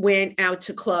I went out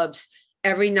to clubs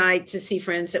every night to see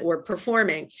friends that were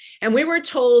performing. And we were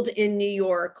told in New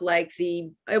York,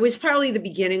 it was probably the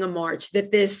beginning of March,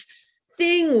 that this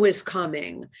thing was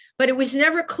coming, but it was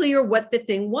never clear what the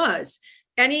thing was.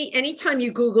 Anytime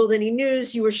you Googled any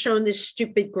news, you were shown this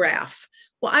stupid graph.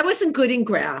 Well, I wasn't good in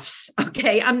graphs,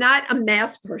 okay? I'm not a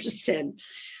math person.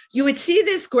 You would see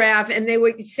this graph and they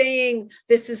were saying,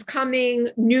 this is coming.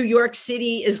 New York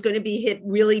City is going to be hit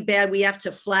really bad. We have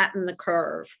to flatten the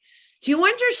curve. Do you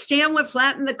understand what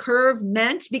flatten the curve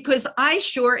meant? Because I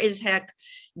sure as heck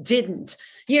didn't.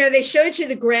 They showed you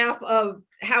the graph of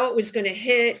how it was going to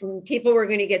hit and people were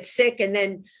going to get sick. And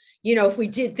then, if we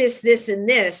did this, this, and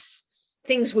this,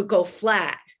 things would go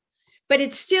flat. But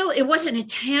it wasn't a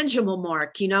tangible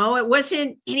mark, it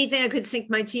wasn't anything I could sink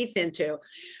my teeth into.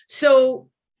 So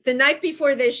the night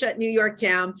before they shut New York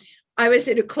down, I was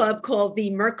at a club called the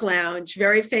Merc Lounge,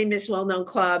 very famous, well-known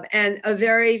club. And a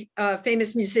very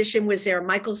famous musician was there,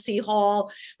 Michael C. Hall,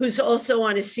 who's also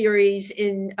on a series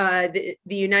in the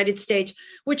United States,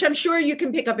 which I'm sure you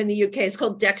can pick up in the UK. It's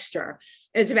called Dexter.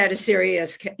 It's about a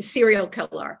serial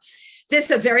killer. This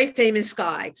is a very famous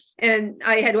guy. And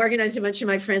I had organized a bunch of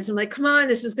my friends. I'm like, come on,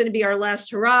 this is going to be our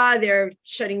last hurrah. They're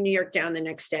shutting New York down the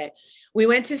next day. We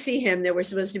went to see him. There were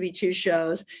supposed to be 2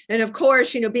 shows. And of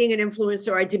course, being an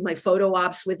influencer, I did my photo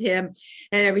ops with him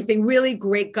and everything. Really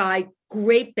great guy,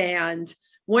 great band,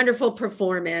 wonderful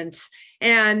performance.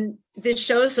 And the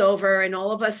show's over and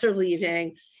all of us are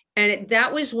leaving. And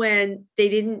that was when they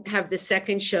didn't have the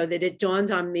second show that it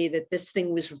dawned on me that this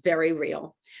thing was very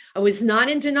real. I was not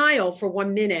in denial for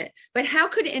 1 minute, but how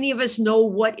could any of us know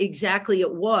what exactly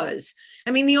it was?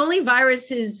 I mean, the only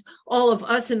viruses all of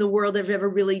us in the world have ever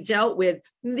really dealt with,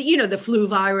 the flu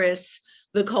virus,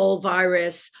 the cold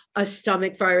virus, a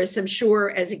stomach virus. I'm sure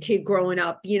as a kid growing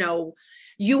up,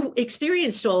 you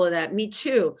experienced all of that. Me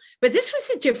too. But this was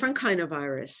a different kind of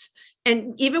virus.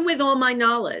 And even with all my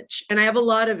knowledge, and I have a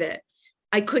lot of it,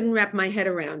 I couldn't wrap my head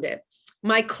around it.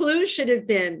 My clue should have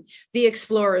been the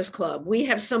Explorers Club. We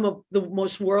have some of the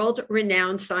most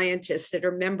world-renowned scientists that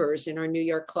are members in our New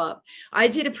York club. I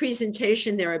did a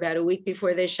presentation there about a week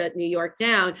before they shut New York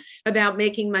down about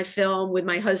making my film with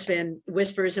my husband,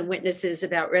 Whispers and Witnesses,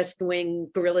 about rescuing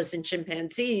gorillas and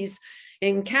chimpanzees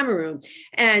in Cameroon.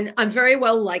 And I'm very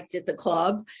well liked at the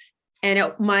club.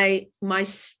 And my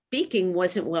speaking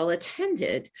wasn't well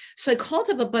attended. So I called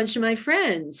up a bunch of my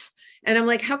friends and I'm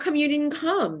like, how come you didn't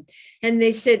come? And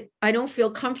they said, I don't feel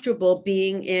comfortable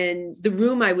being in the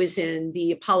room I was in.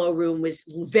 The Apollo room was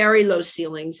very low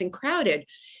ceilings and crowded.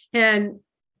 And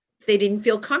they didn't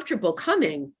feel comfortable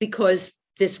coming because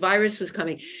this virus was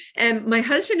coming. And my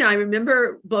husband and I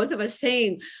remember both of us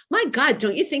saying, my God,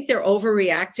 don't you think they're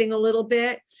overreacting a little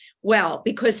bit? Well,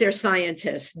 because they're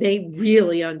scientists, they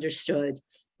really understood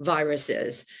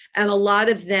viruses. And a lot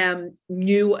of them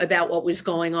knew about what was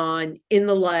going on in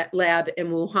the lab in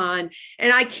Wuhan.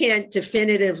 And I can't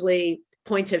definitively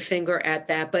point a finger at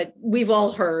that, but we've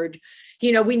all heard,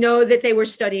 we know that they were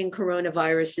studying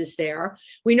coronaviruses there.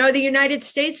 We know the United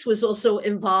States was also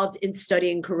involved in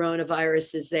studying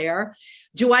coronaviruses there.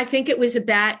 Do I think it was a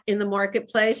bat in the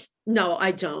marketplace? No,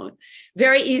 I don't.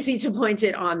 Very easy to point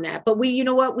it on that. But you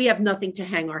know what? We have nothing to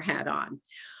hang our hat on.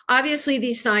 Obviously,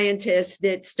 these scientists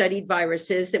that studied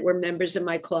viruses that were members of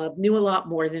my club knew a lot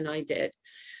more than I did.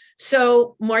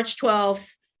 So March 12th,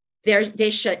 they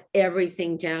shut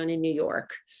everything down in New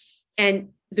York. And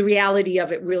the reality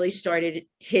of it really started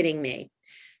hitting me.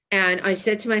 And I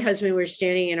said to my husband, we were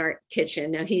standing in our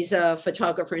kitchen. Now, he's a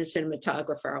photographer and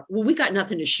cinematographer. Well, we got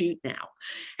nothing to shoot now.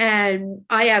 And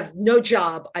I have no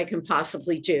job I can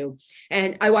possibly do.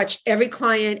 And I watched every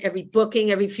client, every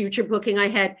booking, every future booking I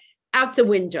had out the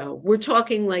window. We're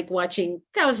talking like watching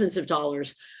thousands of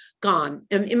dollars gone.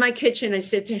 And in my kitchen, I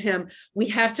said to him, we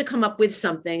have to come up with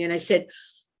something. And I said,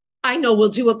 I know, we'll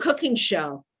do a cooking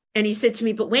show. And he said to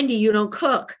me, but Wendy, you don't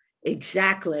cook.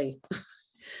 Exactly.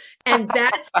 And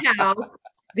that's how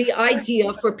the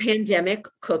idea for pandemic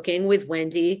cooking with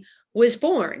Wendy was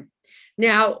born.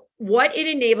 Now, what it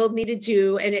enabled me to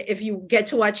do, and if you get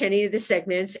to watch any of the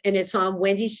segments, and it's on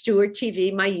Wendy Stuart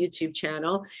TV, my YouTube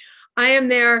channel, I am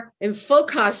there in full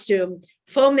costume,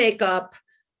 full makeup,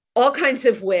 all kinds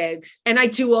of wigs, and I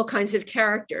do all kinds of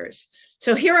characters.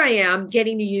 So here I am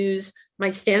getting to use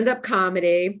my stand-up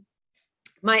comedy,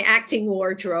 my acting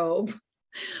wardrobe,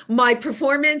 my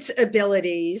performance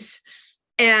abilities.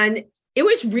 And it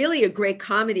was really a great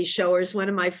comedy show, or as one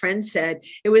of my friends said,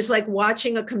 it was like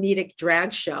watching a comedic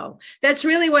drag show. That's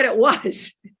really what it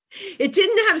was. It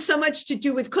didn't have so much to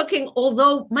do with cooking,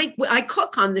 although I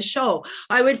cook on the show.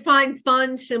 I would find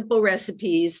fun, simple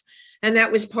recipes, and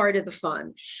that was part of the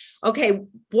fun. Okay,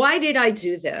 why did I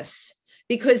do this?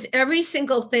 Because every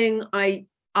single thing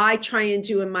I try and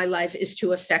do in my life is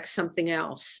to affect something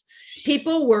else.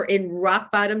 People were in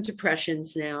rock bottom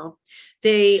depressions now.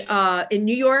 They, in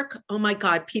New York, oh my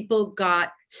God, people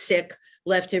got sick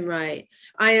left and right.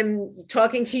 I am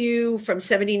talking to you from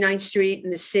 79th Street in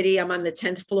the city. I'm on the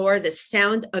 10th floor. The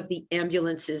sound of the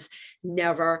ambulances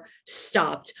never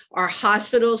stopped. Our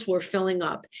hospitals were filling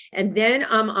up. And then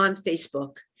I'm on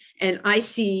Facebook and I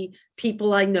see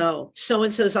people I know,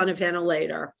 so-and-so's on a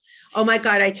ventilator. Oh my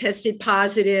God, I tested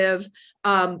positive,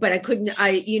 but I couldn't,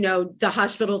 the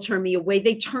hospital turned me away.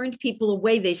 They turned people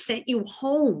away. They sent you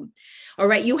home. All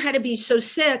right. You had to be so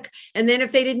sick. And then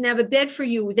if they didn't have a bed for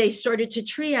you, they started to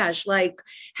triage, like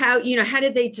how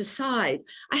did they decide?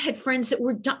 I had friends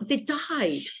that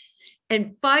died.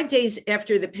 And 5 days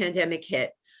after the pandemic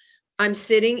hit, I'm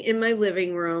sitting in my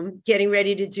living room, getting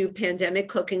ready to do pandemic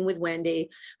cooking with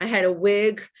Wendy. I had a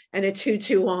wig and a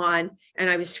tutu on, and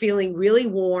I was feeling really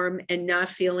warm and not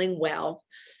feeling well.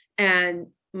 And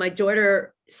my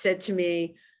daughter said to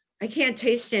me, I can't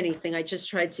taste anything. I just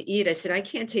tried to eat. I said, I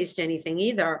can't taste anything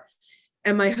either.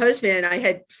 And my husband, I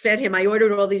had fed him. I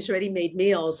ordered all these ready-made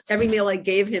meals. Every meal I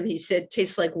gave him, he said,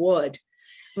 tastes like wood.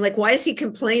 I'm like, why is he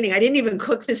complaining? I didn't even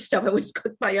cook this stuff. It was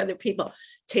cooked by other people.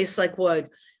 Tastes like wood.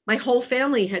 My whole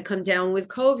family had come down with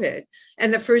COVID.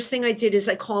 And the first thing I did is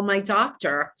I called my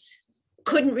doctor.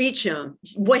 Couldn't reach him.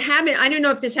 What happened? I don't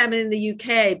know if this happened in the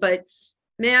UK, but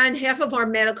man, half of our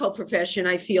medical profession,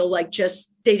 I feel like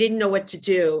they didn't know what to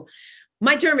do.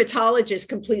 My dermatologist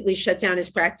completely shut down his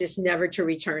practice, never to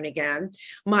return again.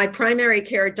 My primary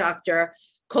care doctor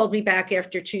called me back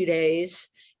after 2 days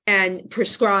and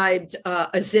prescribed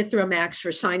azithromycin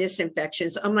for sinus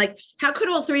infections. I'm like, how could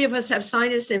all three of us have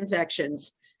sinus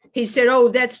infections? He said, oh,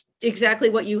 that's exactly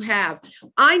what you have.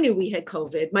 I knew we had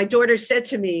COVID. My daughter said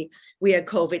to me, we had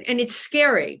COVID. And it's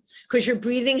scary because you're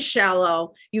breathing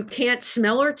shallow. You can't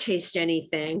smell or taste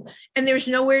anything. And there's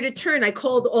nowhere to turn. I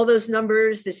called all those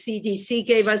numbers the CDC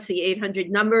gave us, the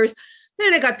 800 numbers.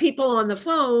 Then I got people on the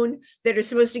phone that are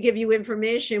supposed to give you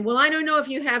information. Well, I don't know if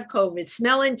you have COVID.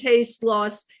 Smell and taste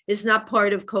loss is not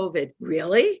part of COVID.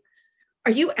 Really?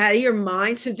 Are you out of your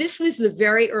mind? So this was the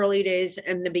very early days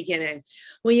in the beginning.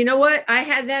 Well, you know what? I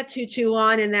had that tutu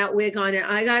on and that wig on, and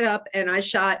I got up and I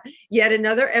shot yet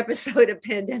another episode of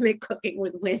Pandemic Cooking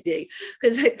with Wendy,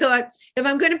 because I thought, if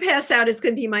I'm going to pass out, it's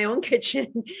going to be my own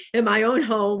kitchen in my own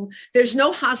home. There's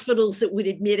no hospitals that would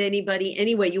admit anybody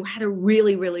anyway. You had to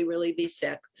really, really, really be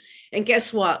sick. And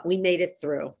guess what? We made it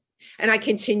through. And I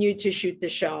continued to shoot the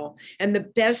show. And the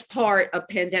best part of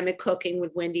Pandemic Cooking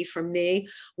with Wendy for me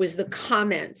was the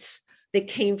comments that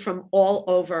came from all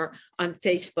over on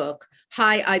Facebook.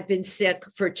 Hi, I've been sick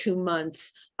for 2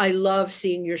 months. I love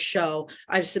seeing your show.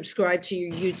 I've subscribed to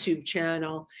your YouTube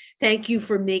channel. Thank you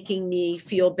for making me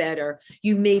feel better.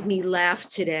 You made me laugh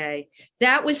today.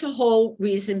 That was the whole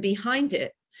reason behind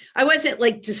it. I wasn't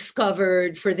like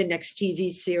discovered for the next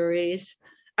TV series.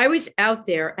 I was out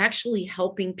there actually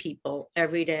helping people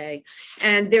every day.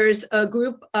 And there's a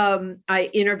group I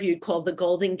interviewed called the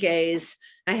Golden Gays.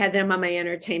 I had them on my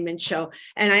entertainment show,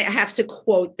 and I have to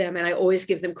quote them, and I always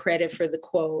give them credit for the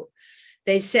quote.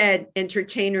 They said,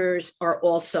 entertainers are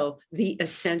also the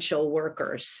essential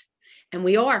workers. And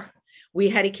we are. We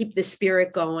had to keep the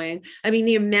spirit going. I mean,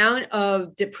 the amount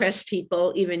of depressed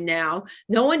people, even now,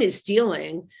 no one is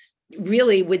dealing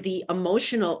really with the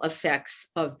emotional effects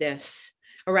of this.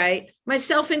 All right.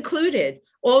 Myself included.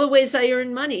 All the ways I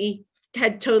earned money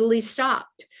had totally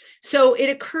stopped. So it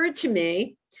occurred to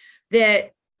me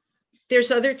that there's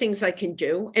other things I can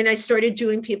do. And I started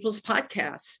doing people's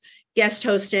podcasts, guest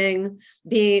hosting,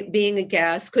 being a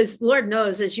guest, because Lord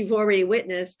knows, as you've already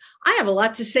witnessed, I have a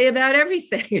lot to say about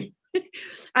everything.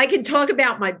 I can talk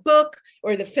about my book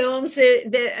or the films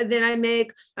that I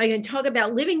make. I can talk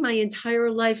about living my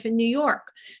entire life in New York.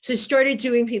 So I started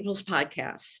doing people's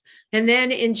podcasts. And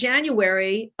then in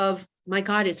January of, my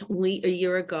God, it's only a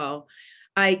year ago,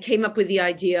 I came up with the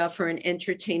idea for an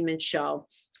entertainment show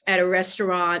at a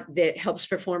restaurant that helps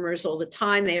performers all the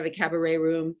time. They have a cabaret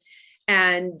room.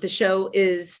 And the show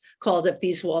is called If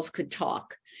These Walls Could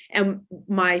Talk. And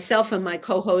myself and my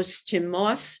co-host, Tim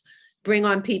Moss, bring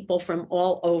on people from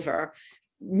all over,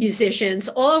 musicians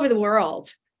all over the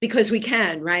world, because we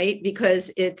can, right?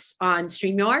 Because it's on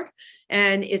StreamYard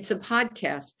and it's a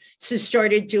podcast. So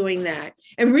started doing that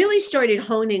and really started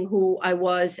honing who I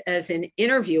was as an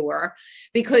interviewer,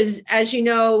 because as you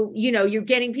know, you're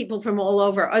getting people from all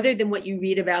over, other than what you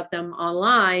read about them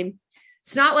online.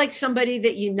 It's not like somebody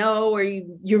that you know or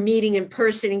you're meeting in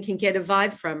person and can get a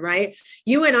vibe from, right?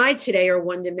 You and I today are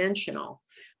one-dimensional.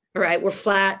 All right, we're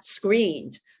flat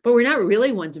screened, but we're not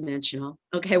really one-dimensional.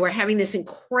 Okay, we're having this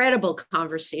incredible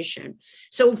conversation.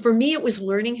 So for me, it was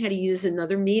learning how to use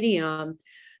another medium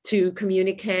to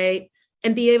communicate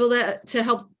and be able to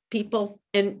help people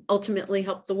and ultimately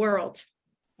help the world.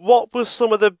 What were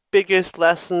some of the biggest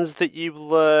lessons that you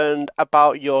learned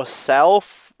about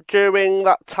yourself during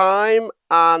that time,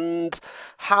 and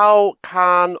how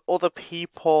can other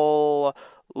people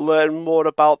learn more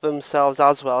about themselves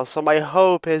as well? So my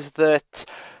hope is that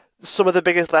some of the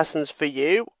biggest lessons for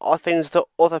you are things that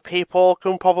other people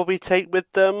can probably take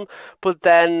with them, but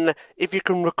then if you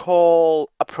can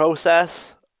recall a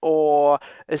process or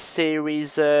a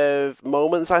series of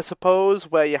moments, I suppose,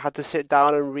 where you had to sit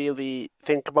down and really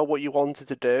think about what you wanted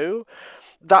to do,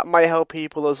 that might help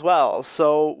people as well.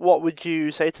 So what would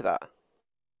you say to that?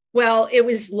 Well, it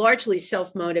was largely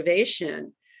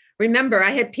self-motivation. Remember, I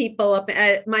had people up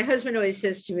at, my husband always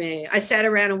says to me, I sat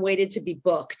around and waited to be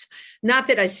booked. Not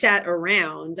that I sat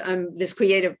around, I'm this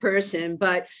creative person,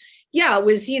 but yeah, it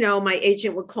was, my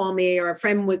agent would call me or a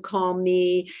friend would call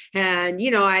me, and,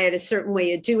 I had a certain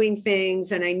way of doing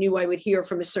things, and I knew I would hear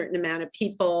from a certain amount of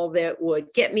people that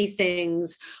would get me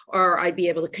things, or I'd be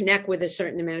able to connect with a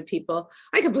certain amount of people.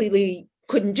 I completely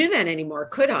couldn't do that anymore,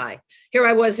 could I? Here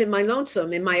I was in my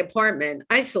lonesome in my apartment,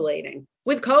 isolating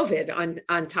with COVID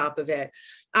on top of it.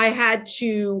 I had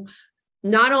to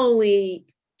not only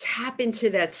tap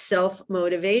into that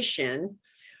self-motivation,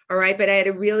 all right, but I had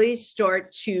to really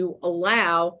start to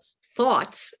allow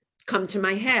thoughts come to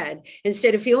my head.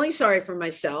 Instead of feeling sorry for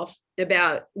myself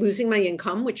about losing my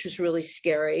income, which was really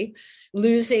scary,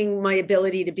 losing my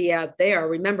ability to be out there.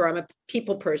 Remember, I'm a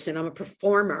people person, I'm a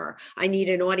performer, I need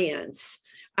an audience.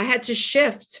 I had to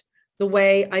shift the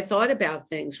way I thought about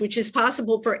things, which is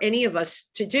possible for any of us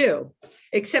to do,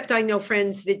 except I know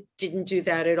friends that didn't do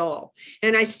that at all.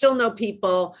 And I still know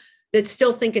people that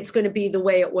still think it's going to be the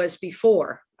way it was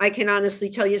before. I can honestly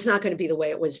tell you it's not going to be the way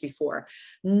it was before.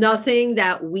 Nothing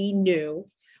that we knew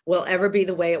will ever be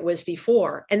the way it was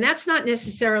before. And that's not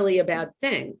necessarily a bad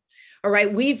thing. All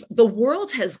right. The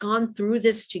world has gone through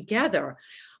this together.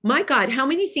 My God, how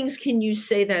many things can you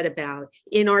say that about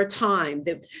in our time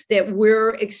that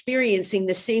we're experiencing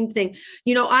the same thing?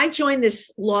 I joined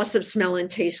this loss of smell and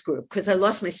taste group because I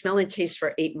lost my smell and taste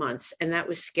for 8 months, and that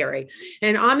was scary.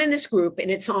 And I'm in this group, and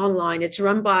it's online. It's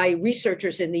run by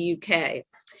researchers in the UK.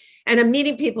 And I'm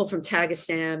meeting people from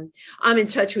Pakistan. I'm in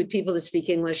touch with people that speak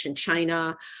English in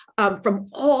China, from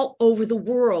all over the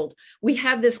world. We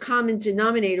have this common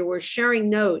denominator. We're sharing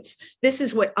notes. This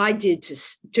is what I did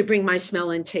to bring my smell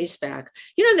and taste back.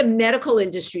 The medical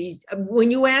industry,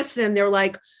 when you ask them, they're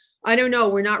like, I don't know,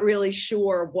 we're not really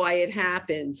sure why it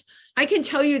happens. I can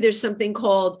tell you there's something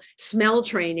called smell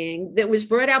training that was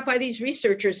brought out by these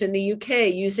researchers in the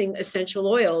UK using essential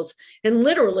oils and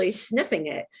literally sniffing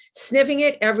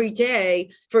it every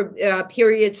day for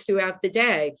periods throughout the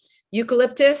day.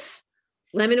 Eucalyptus,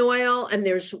 lemon oil, and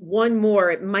there's one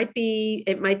more. It might be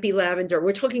lavender.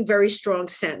 We're talking very strong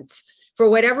scents for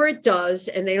whatever it does,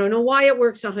 and they don't know why it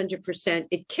works 100%.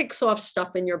 It kicks off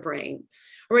stuff in your brain.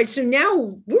 All right, so now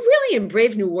we're really in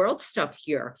Brave New World stuff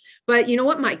here. But you know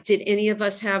what, Mike? Did any of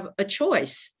us have a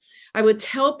choice? I would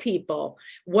tell people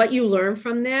what you learn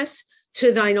from this,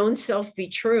 to thine own self be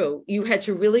true. You had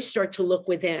to really start to look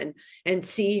within and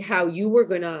see how you were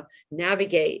going to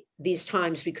navigate these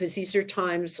times, because these are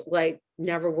times like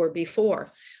never were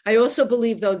before. I also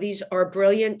believe, though, these are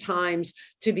brilliant times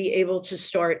to be able to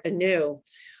start anew.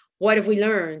 What have we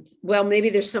learned? Well, maybe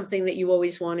there's something that you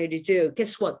always wanted to do.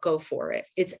 Guess what? Go for it.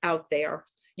 It's out there.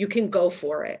 You can go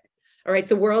for it. All right.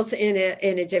 The world's in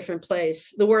a different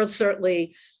place. The world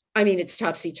certainly, I mean, it's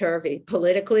topsy-turvy.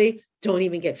 Politically, don't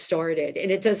even get started. And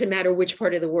it doesn't matter which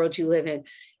part of the world you live in.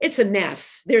 It's a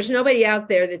mess. There's nobody out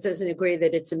there that doesn't agree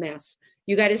that it's a mess.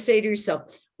 You got to say to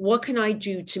yourself, what can I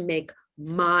do to make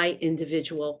my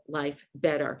individual life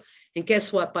better? And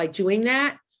guess what? By doing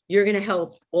that, you're going to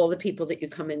help all the people that you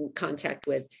come in contact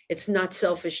with. It's not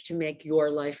selfish to make your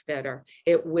life better.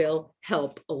 It will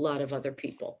help a lot of other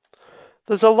people.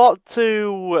 There's a lot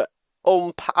to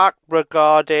unpack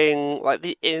regarding like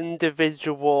the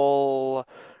individual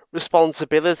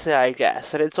responsibility, I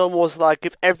guess. And it's almost like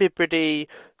if everybody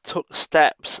took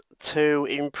steps to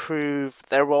improve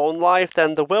their own life,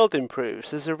 then the world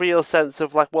improves. There's a real sense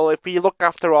of like, well, if we look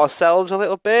after ourselves a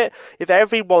little bit, if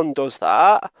everyone does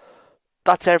that,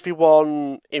 that's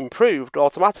everyone improved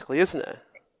automatically, isn't it?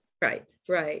 Right,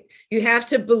 right. You have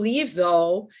to believe,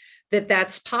 though, that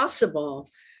that's possible.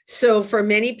 So for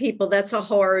many people, that's a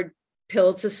hard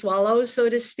pill to swallow, so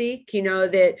to speak,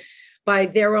 that by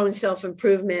their own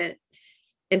self-improvement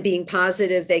and being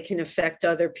positive, they can affect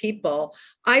other people.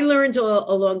 I learned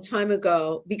a long time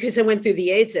ago, because I went through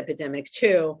the AIDS epidemic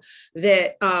too,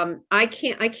 that I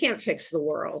can't fix the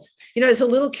world. As a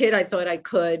little kid, I thought I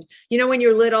could. When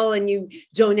you're little and you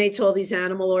donate to all these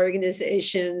animal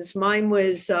organizations, mine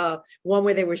was one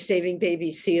where they were saving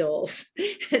baby seals,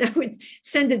 and I would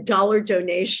send $1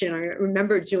 donation. I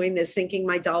remember doing this, thinking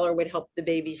my dollar would help the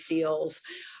baby seals.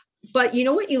 But you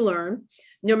know what you learn?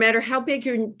 No matter how big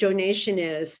your donation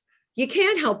is, you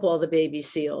can't help all the baby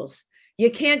seals. You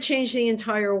can't change the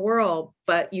entire world,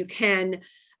 but you can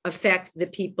affect the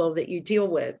people that you deal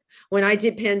with. When I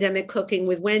did pandemic cooking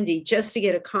with Wendy, just to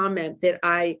get a comment that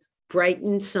I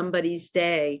brightened somebody's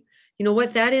day, you know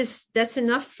what? That's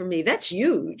enough for me. That's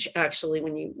huge, actually,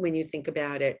 when you think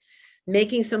about it.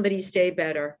 Making somebody's day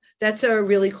better. That's a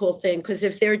really cool thing, because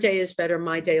if their day is better,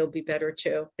 my day will be better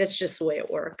too. That's just the way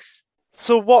it works.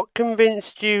 So what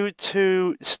convinced you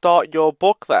to start your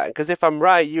book then? Because if I'm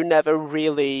right, you never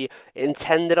really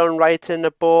intended on writing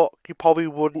a book. You probably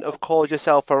wouldn't have called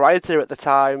yourself a writer at the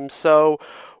time. So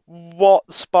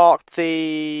what sparked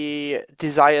the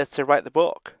desire to write the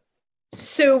book?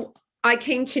 So I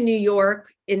came to New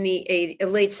York in the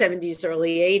late 70s,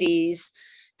 early 80s,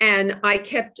 and I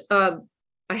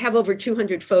have over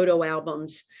 200 photo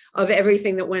albums of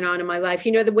everything that went on in my life.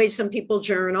 The way some people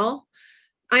journal.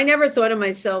 I never thought of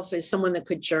myself as someone that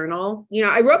could journal.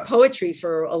 I wrote poetry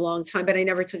for a long time, but I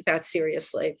never took that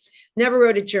seriously. Never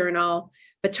wrote a journal,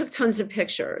 but took tons of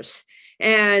pictures.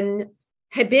 And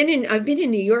I've been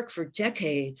in New York for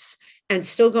decades and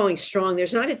still going strong.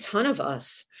 There's not a ton of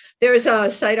us. There's a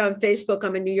site on Facebook.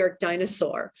 I'm a New York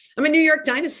dinosaur. I'm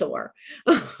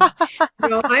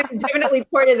definitely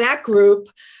part of that group,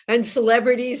 and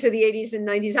celebrities of the 80s and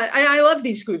 90s. I love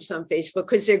these groups on Facebook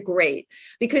because they're great,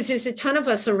 because there's a ton of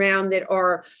us around that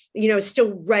are,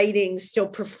 still writing, still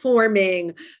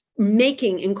performing,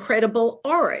 making incredible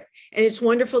art. And it's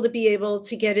wonderful to be able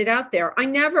to get it out there. I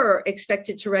never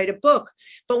expected to write a book,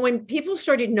 but when people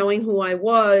started knowing who I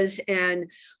was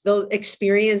and the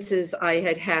experiences I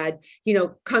had had,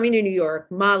 coming to New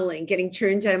York, modeling, getting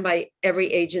turned down by every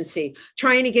agency,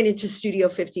 trying to get into Studio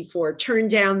 54, turned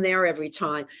down there every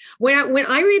time. When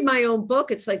I read my own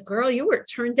book, it's like, girl, you were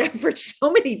turned down for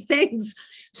so many things,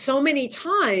 so many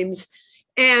times.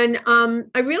 And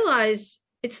I realized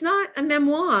it's not a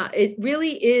memoir. It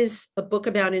really is a book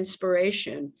about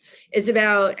inspiration. It's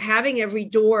about having every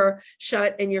door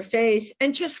shut in your face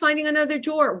and just finding another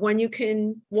door, one you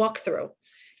can walk through.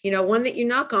 One that you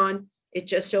knock on, it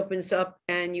just opens up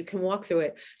and you can walk through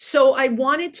it. So I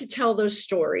wanted to tell those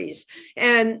stories.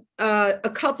 And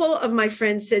a couple of my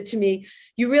friends said to me,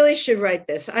 you really should write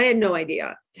this. I had no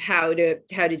idea how to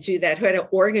do that, how to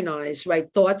organize,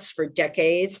 write thoughts for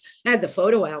decades. I had the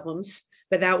photo albums,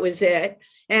 but that was it.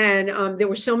 And there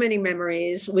were so many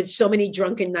memories with so many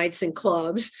drunken nights in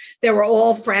clubs that were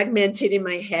all fragmented in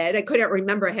my head. I couldn't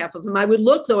remember half of them. I would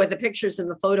look, though, at the pictures in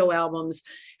the photo albums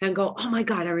and go, oh, my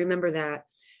God, I remember that.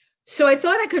 So I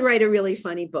thought I could write a really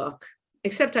funny book,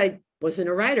 except I wasn't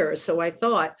a writer. So I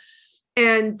thought,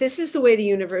 and this is the way the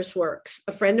universe works.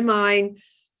 A friend of mine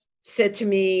said to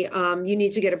me, you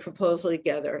need to get a proposal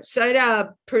together. So I had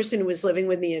a person who was living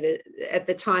with me at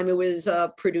the time, who was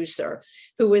a producer,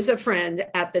 who was a friend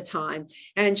at the time.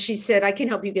 And she said, I can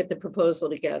help you get the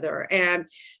proposal together. And,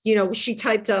 she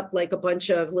typed up like a bunch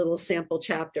of little sample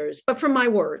chapters, but from my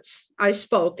words, I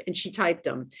spoke and she typed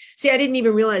them. See, I didn't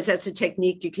even realize that's a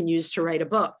technique you can use to write a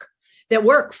book that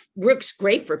works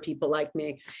great for people like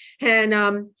me.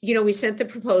 And, we sent the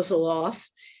proposal off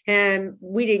and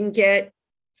we didn't get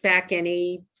back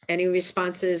any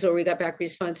responses, or we got back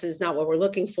responses not what we're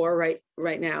looking for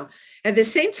right now. At the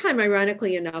same time,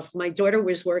 ironically enough, my daughter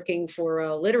was working for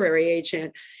a literary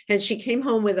agent and she came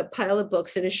home with a pile of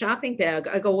books in a shopping bag.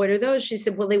 I go, what are those? She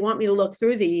said, well, they want me to look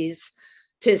through these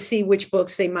to see which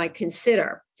books they might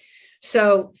consider.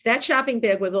 So that shopping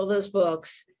bag with all those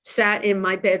books sat in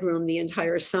my bedroom the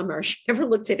entire summer. She never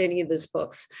looked at any of those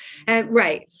books.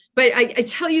 Right. But I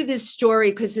tell you this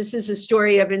story because this is a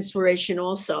story of inspiration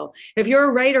also. If you're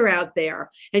a writer out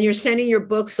there and you're sending your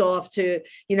books off to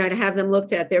have them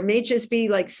looked at, there may just be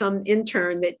like some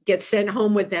intern that gets sent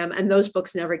home with them and those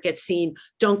books never get seen.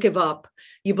 Don't give up.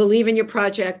 You believe in your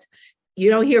project. You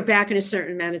don't hear back in a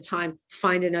certain amount of time,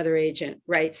 find another agent,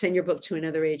 right? Send your book to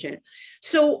another agent.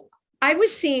 So I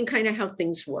was seeing kind of how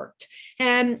things worked.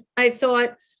 And I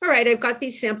thought, all right, I've got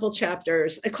these sample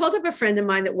chapters. I called up a friend of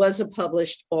mine that was a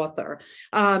published author.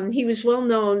 He was well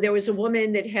known. There was a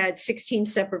woman that had 16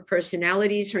 separate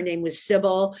personalities. Her name was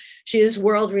Sybil. She is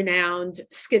world renowned,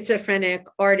 schizophrenic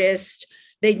artist.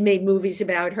 They'd made movies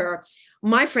about her.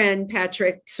 My friend,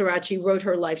 Patrick Sirachi, wrote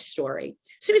her life story.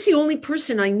 So he was the only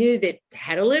person I knew that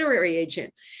had a literary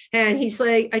agent. And he's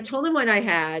like, I told him what I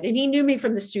had. And he knew me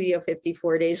from the Studio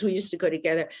 54 days. We used to go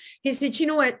together. He said, you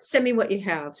know what? Send me what you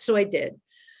have. So I did.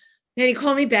 And he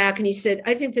called me back and he said,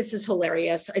 I think this is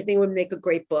hilarious. I think it would make a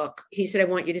great book. He said, I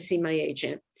want you to see my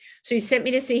agent. So he sent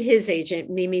me to see his agent,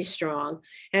 Mimi Strong.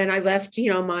 And I left,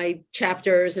 my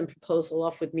chapters and proposal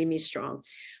off with Mimi Strong,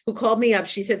 who called me up.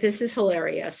 She said, this is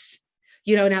hilarious.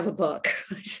 You don't have a book.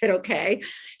 I said, okay.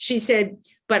 She said,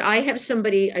 but I have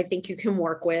somebody I think you can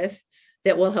work with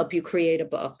that will help you create a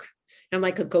book. And I'm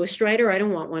like, a ghostwriter? I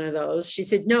don't want one of those. She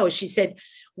said, no. She said,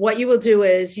 what you will do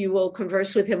is you will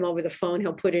converse with him over the phone.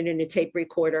 He'll put it in a tape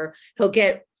recorder. He'll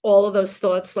get all of those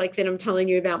thoughts like that I'm telling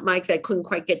you about Mike that I couldn't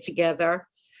quite get together.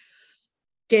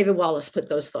 David Wallace put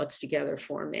those thoughts together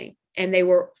for me. And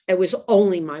it was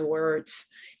only my words.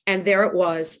 And there it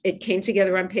was. It came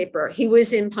together on paper. He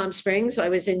was in Palm Springs. I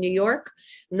was in New York,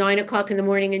 9:00 in the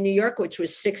morning in New York, which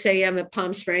was 6 a.m. at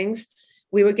Palm Springs.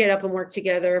 We would get up and work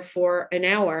together for an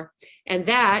hour. And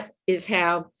that is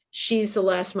how She's the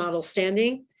Last Model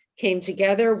Standing came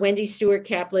together. Wendy Stuart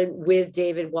Kaplan with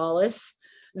David Wallace.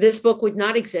 This book would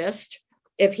not exist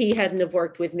if he hadn't have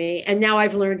worked with me. And now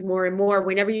I've learned more and more.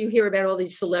 Whenever you hear about all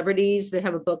these celebrities that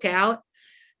have a book out,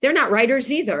 they're not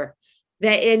writers either.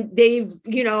 They've,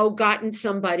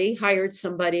 hired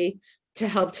somebody to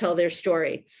help tell their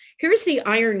story. Here's the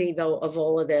irony, though, of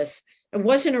all of this. I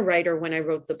wasn't a writer when I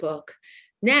wrote the book.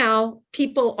 Now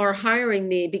people are hiring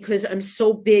me because I'm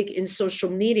so big in social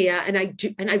media and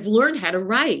I've learned how to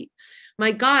write.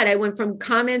 My God, I went from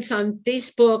comments on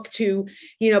Facebook to,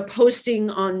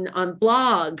 posting on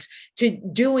blogs to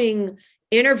doing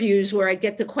interviews where I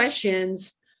get the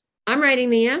questions. I'm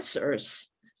writing the answers.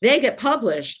 They get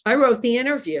published. I wrote the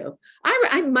interview.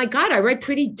 My God, I write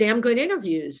pretty damn good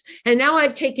interviews. And now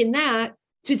I've taken that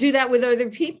to do that with other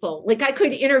people. Like I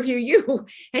could interview you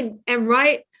and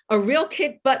write a real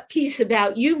kick butt piece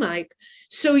about you, Mike.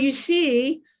 So you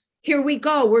see, here we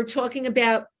go. We're talking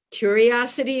about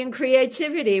curiosity and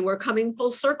creativity. We're coming full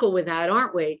circle with that,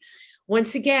 aren't we?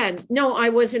 Once again, no, I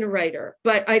wasn't a writer,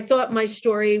 but I thought my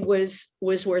story was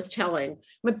worth telling.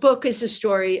 My book is a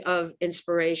story of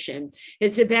inspiration.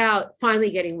 It's about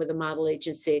finally getting with a model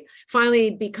agency,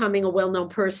 finally becoming a well-known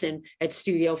person at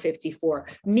Studio 54,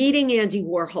 meeting Andy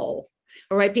Warhol,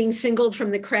 all right, being singled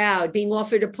from the crowd, being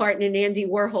offered a part in an Andy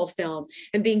Warhol film,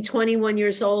 and being 21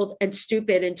 years old and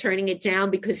stupid and turning it down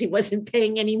because he wasn't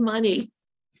paying any money.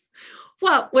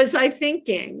 What was I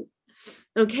thinking?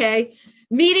 Okay.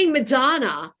 Meeting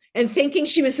Madonna and thinking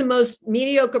she was the most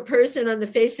mediocre person on the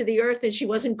face of the earth and she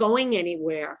wasn't going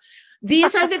anywhere.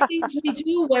 These are the things we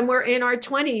do when we're in our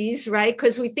 20s, right?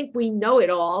 Because we think we know it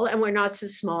all and we're not so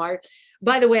smart.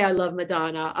 By the way, I love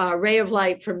Madonna. Ray of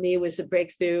Light for me was a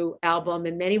breakthrough album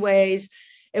in many ways.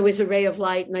 It was a ray of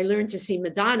light, and I learned to see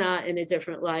Madonna in a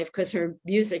different life because her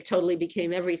music totally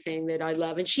became everything that I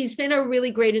love. And she's been a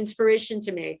really great inspiration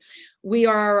to me. We've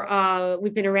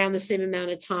been around the same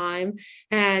amount of time,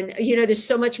 and there's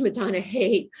so much Madonna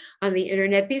hate on the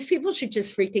internet. These people should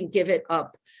just freaking give it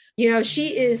up.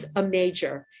 She is a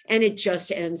major, and it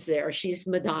just ends there. She's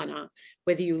Madonna,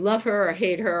 whether you love her or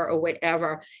hate her or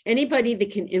whatever. Anybody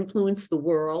that can influence the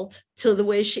world to the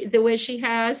way she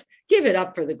has, give it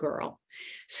up for the girl.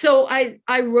 So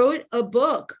I wrote a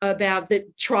book about the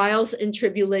trials and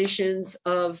tribulations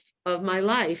of my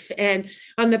life. And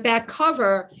on the back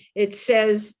cover, it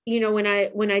says, when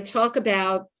I talk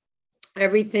about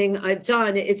everything I've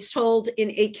done, it's told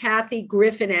in a Kathy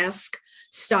Griffin-esque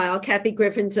style. Kathy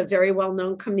Griffin's a very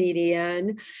well-known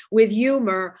comedian with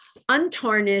humor,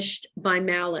 untarnished by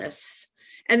malice.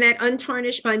 And that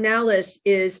untarnished by malice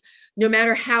is no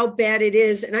matter how bad it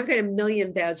is, and I've got a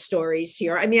million bad stories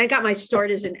here. I mean, I got my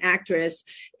start as an actress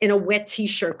in a wet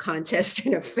t-shirt contest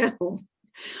in a film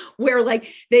where they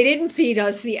didn't feed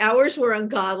us. The hours were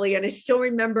ungodly. And I still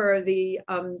remember the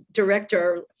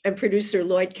director and producer,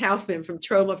 Lloyd Kaufman from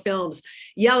Troma Films,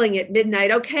 yelling at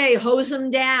midnight, "Okay, hose them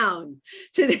down."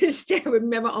 To this day, I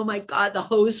remember, oh my God, the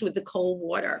hose with the cold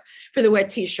water for the wet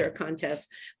t-shirt contest.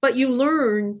 But you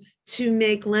learn to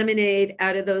make lemonade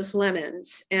out of those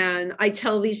lemons. And I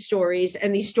tell these stories,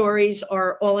 and these stories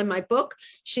are all in my book,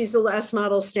 She's the Last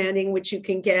Model Standing, which you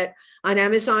can get on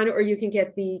Amazon, or you can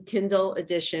get the Kindle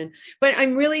edition. But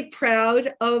I'm really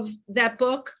proud of that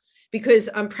book because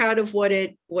I'm proud of what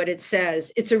it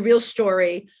says. It's a real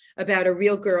story about a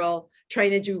real girl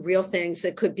trying to do real things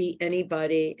that could be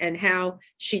anybody, and how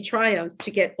she triumphed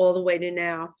to get all the way to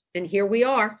now. And here we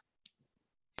are.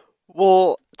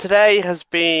 Well, today has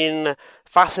been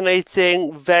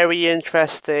fascinating, very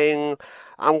interesting.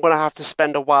 I'm going to have to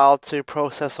spend a while to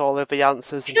process all of the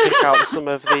answers and pick out some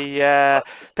of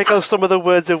the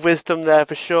words of wisdom there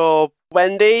for sure.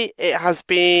 Wendy, it has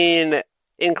been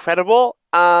incredible.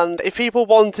 And if people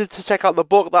wanted to check out the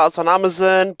book, that's on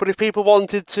Amazon. But if people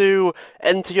wanted to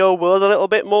enter your world a little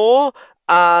bit more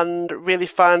and really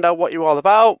find out what you're all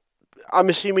about, I'm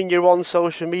assuming you're on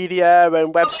social media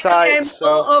and websites. I'm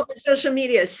all over social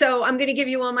media. So I'm going to give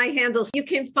you all my handles. You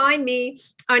can find me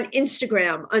on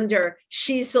Instagram under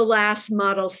She's the Last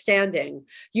Model Standing.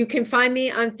 You can find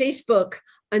me on Facebook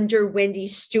under Wendy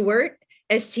Stuart,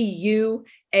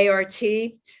 Stuart.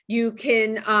 You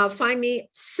can find me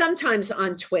sometimes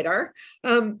on Twitter.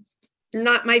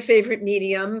 Not my favorite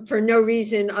medium for no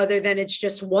reason other than it's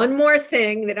just one more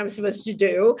thing that I'm supposed to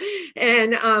do.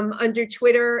 And under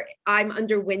Twitter, I'm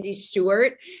under Wendy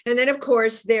Stuart. And then, of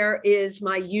course, there is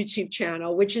my YouTube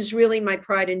channel, which is really my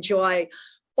pride and joy.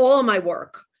 All of my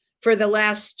work for the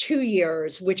last 2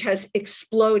 years, which has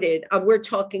exploded. We're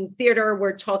talking theater,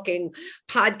 we're talking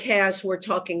podcasts, we're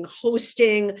talking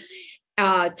hosting.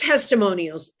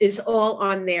 Testimonials is all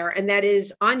on there, and that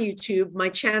is on YouTube. My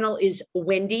channel is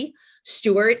Wendy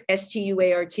Stuart,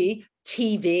 Stuart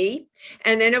TV.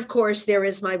 And then, of course, there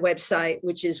is my website,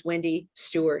 which is Wendy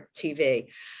Stuart TV.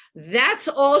 That's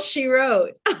all she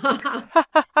wrote.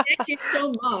 Thank you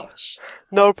so much.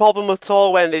 No problem at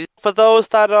all, Wendy. For those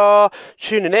that are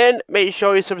tuning in, make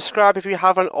sure you subscribe if you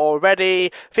haven't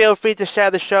already. Feel free to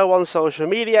share the show on social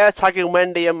media, tagging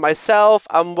Wendy and myself,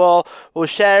 and we'll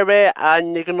share it.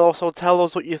 And you can also tell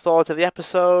us what you thought of the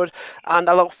episode. And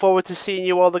I look forward to seeing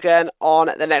you all again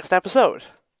on the next episode.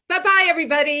 Bye-bye,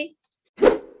 everybody.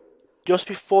 Just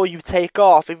before you take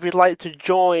off, if you'd like to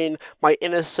join my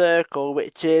inner circle,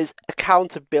 which is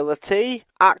accountability,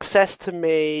 access to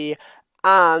me,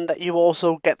 and you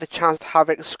also get the chance to have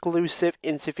exclusive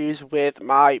interviews with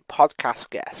my podcast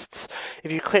guests.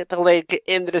 If you click the link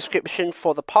in the description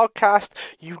for the podcast,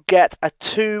 you get a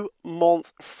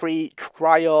 2-month free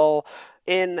trial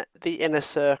in the inner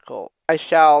circle. I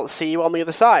shall see you on the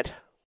other side.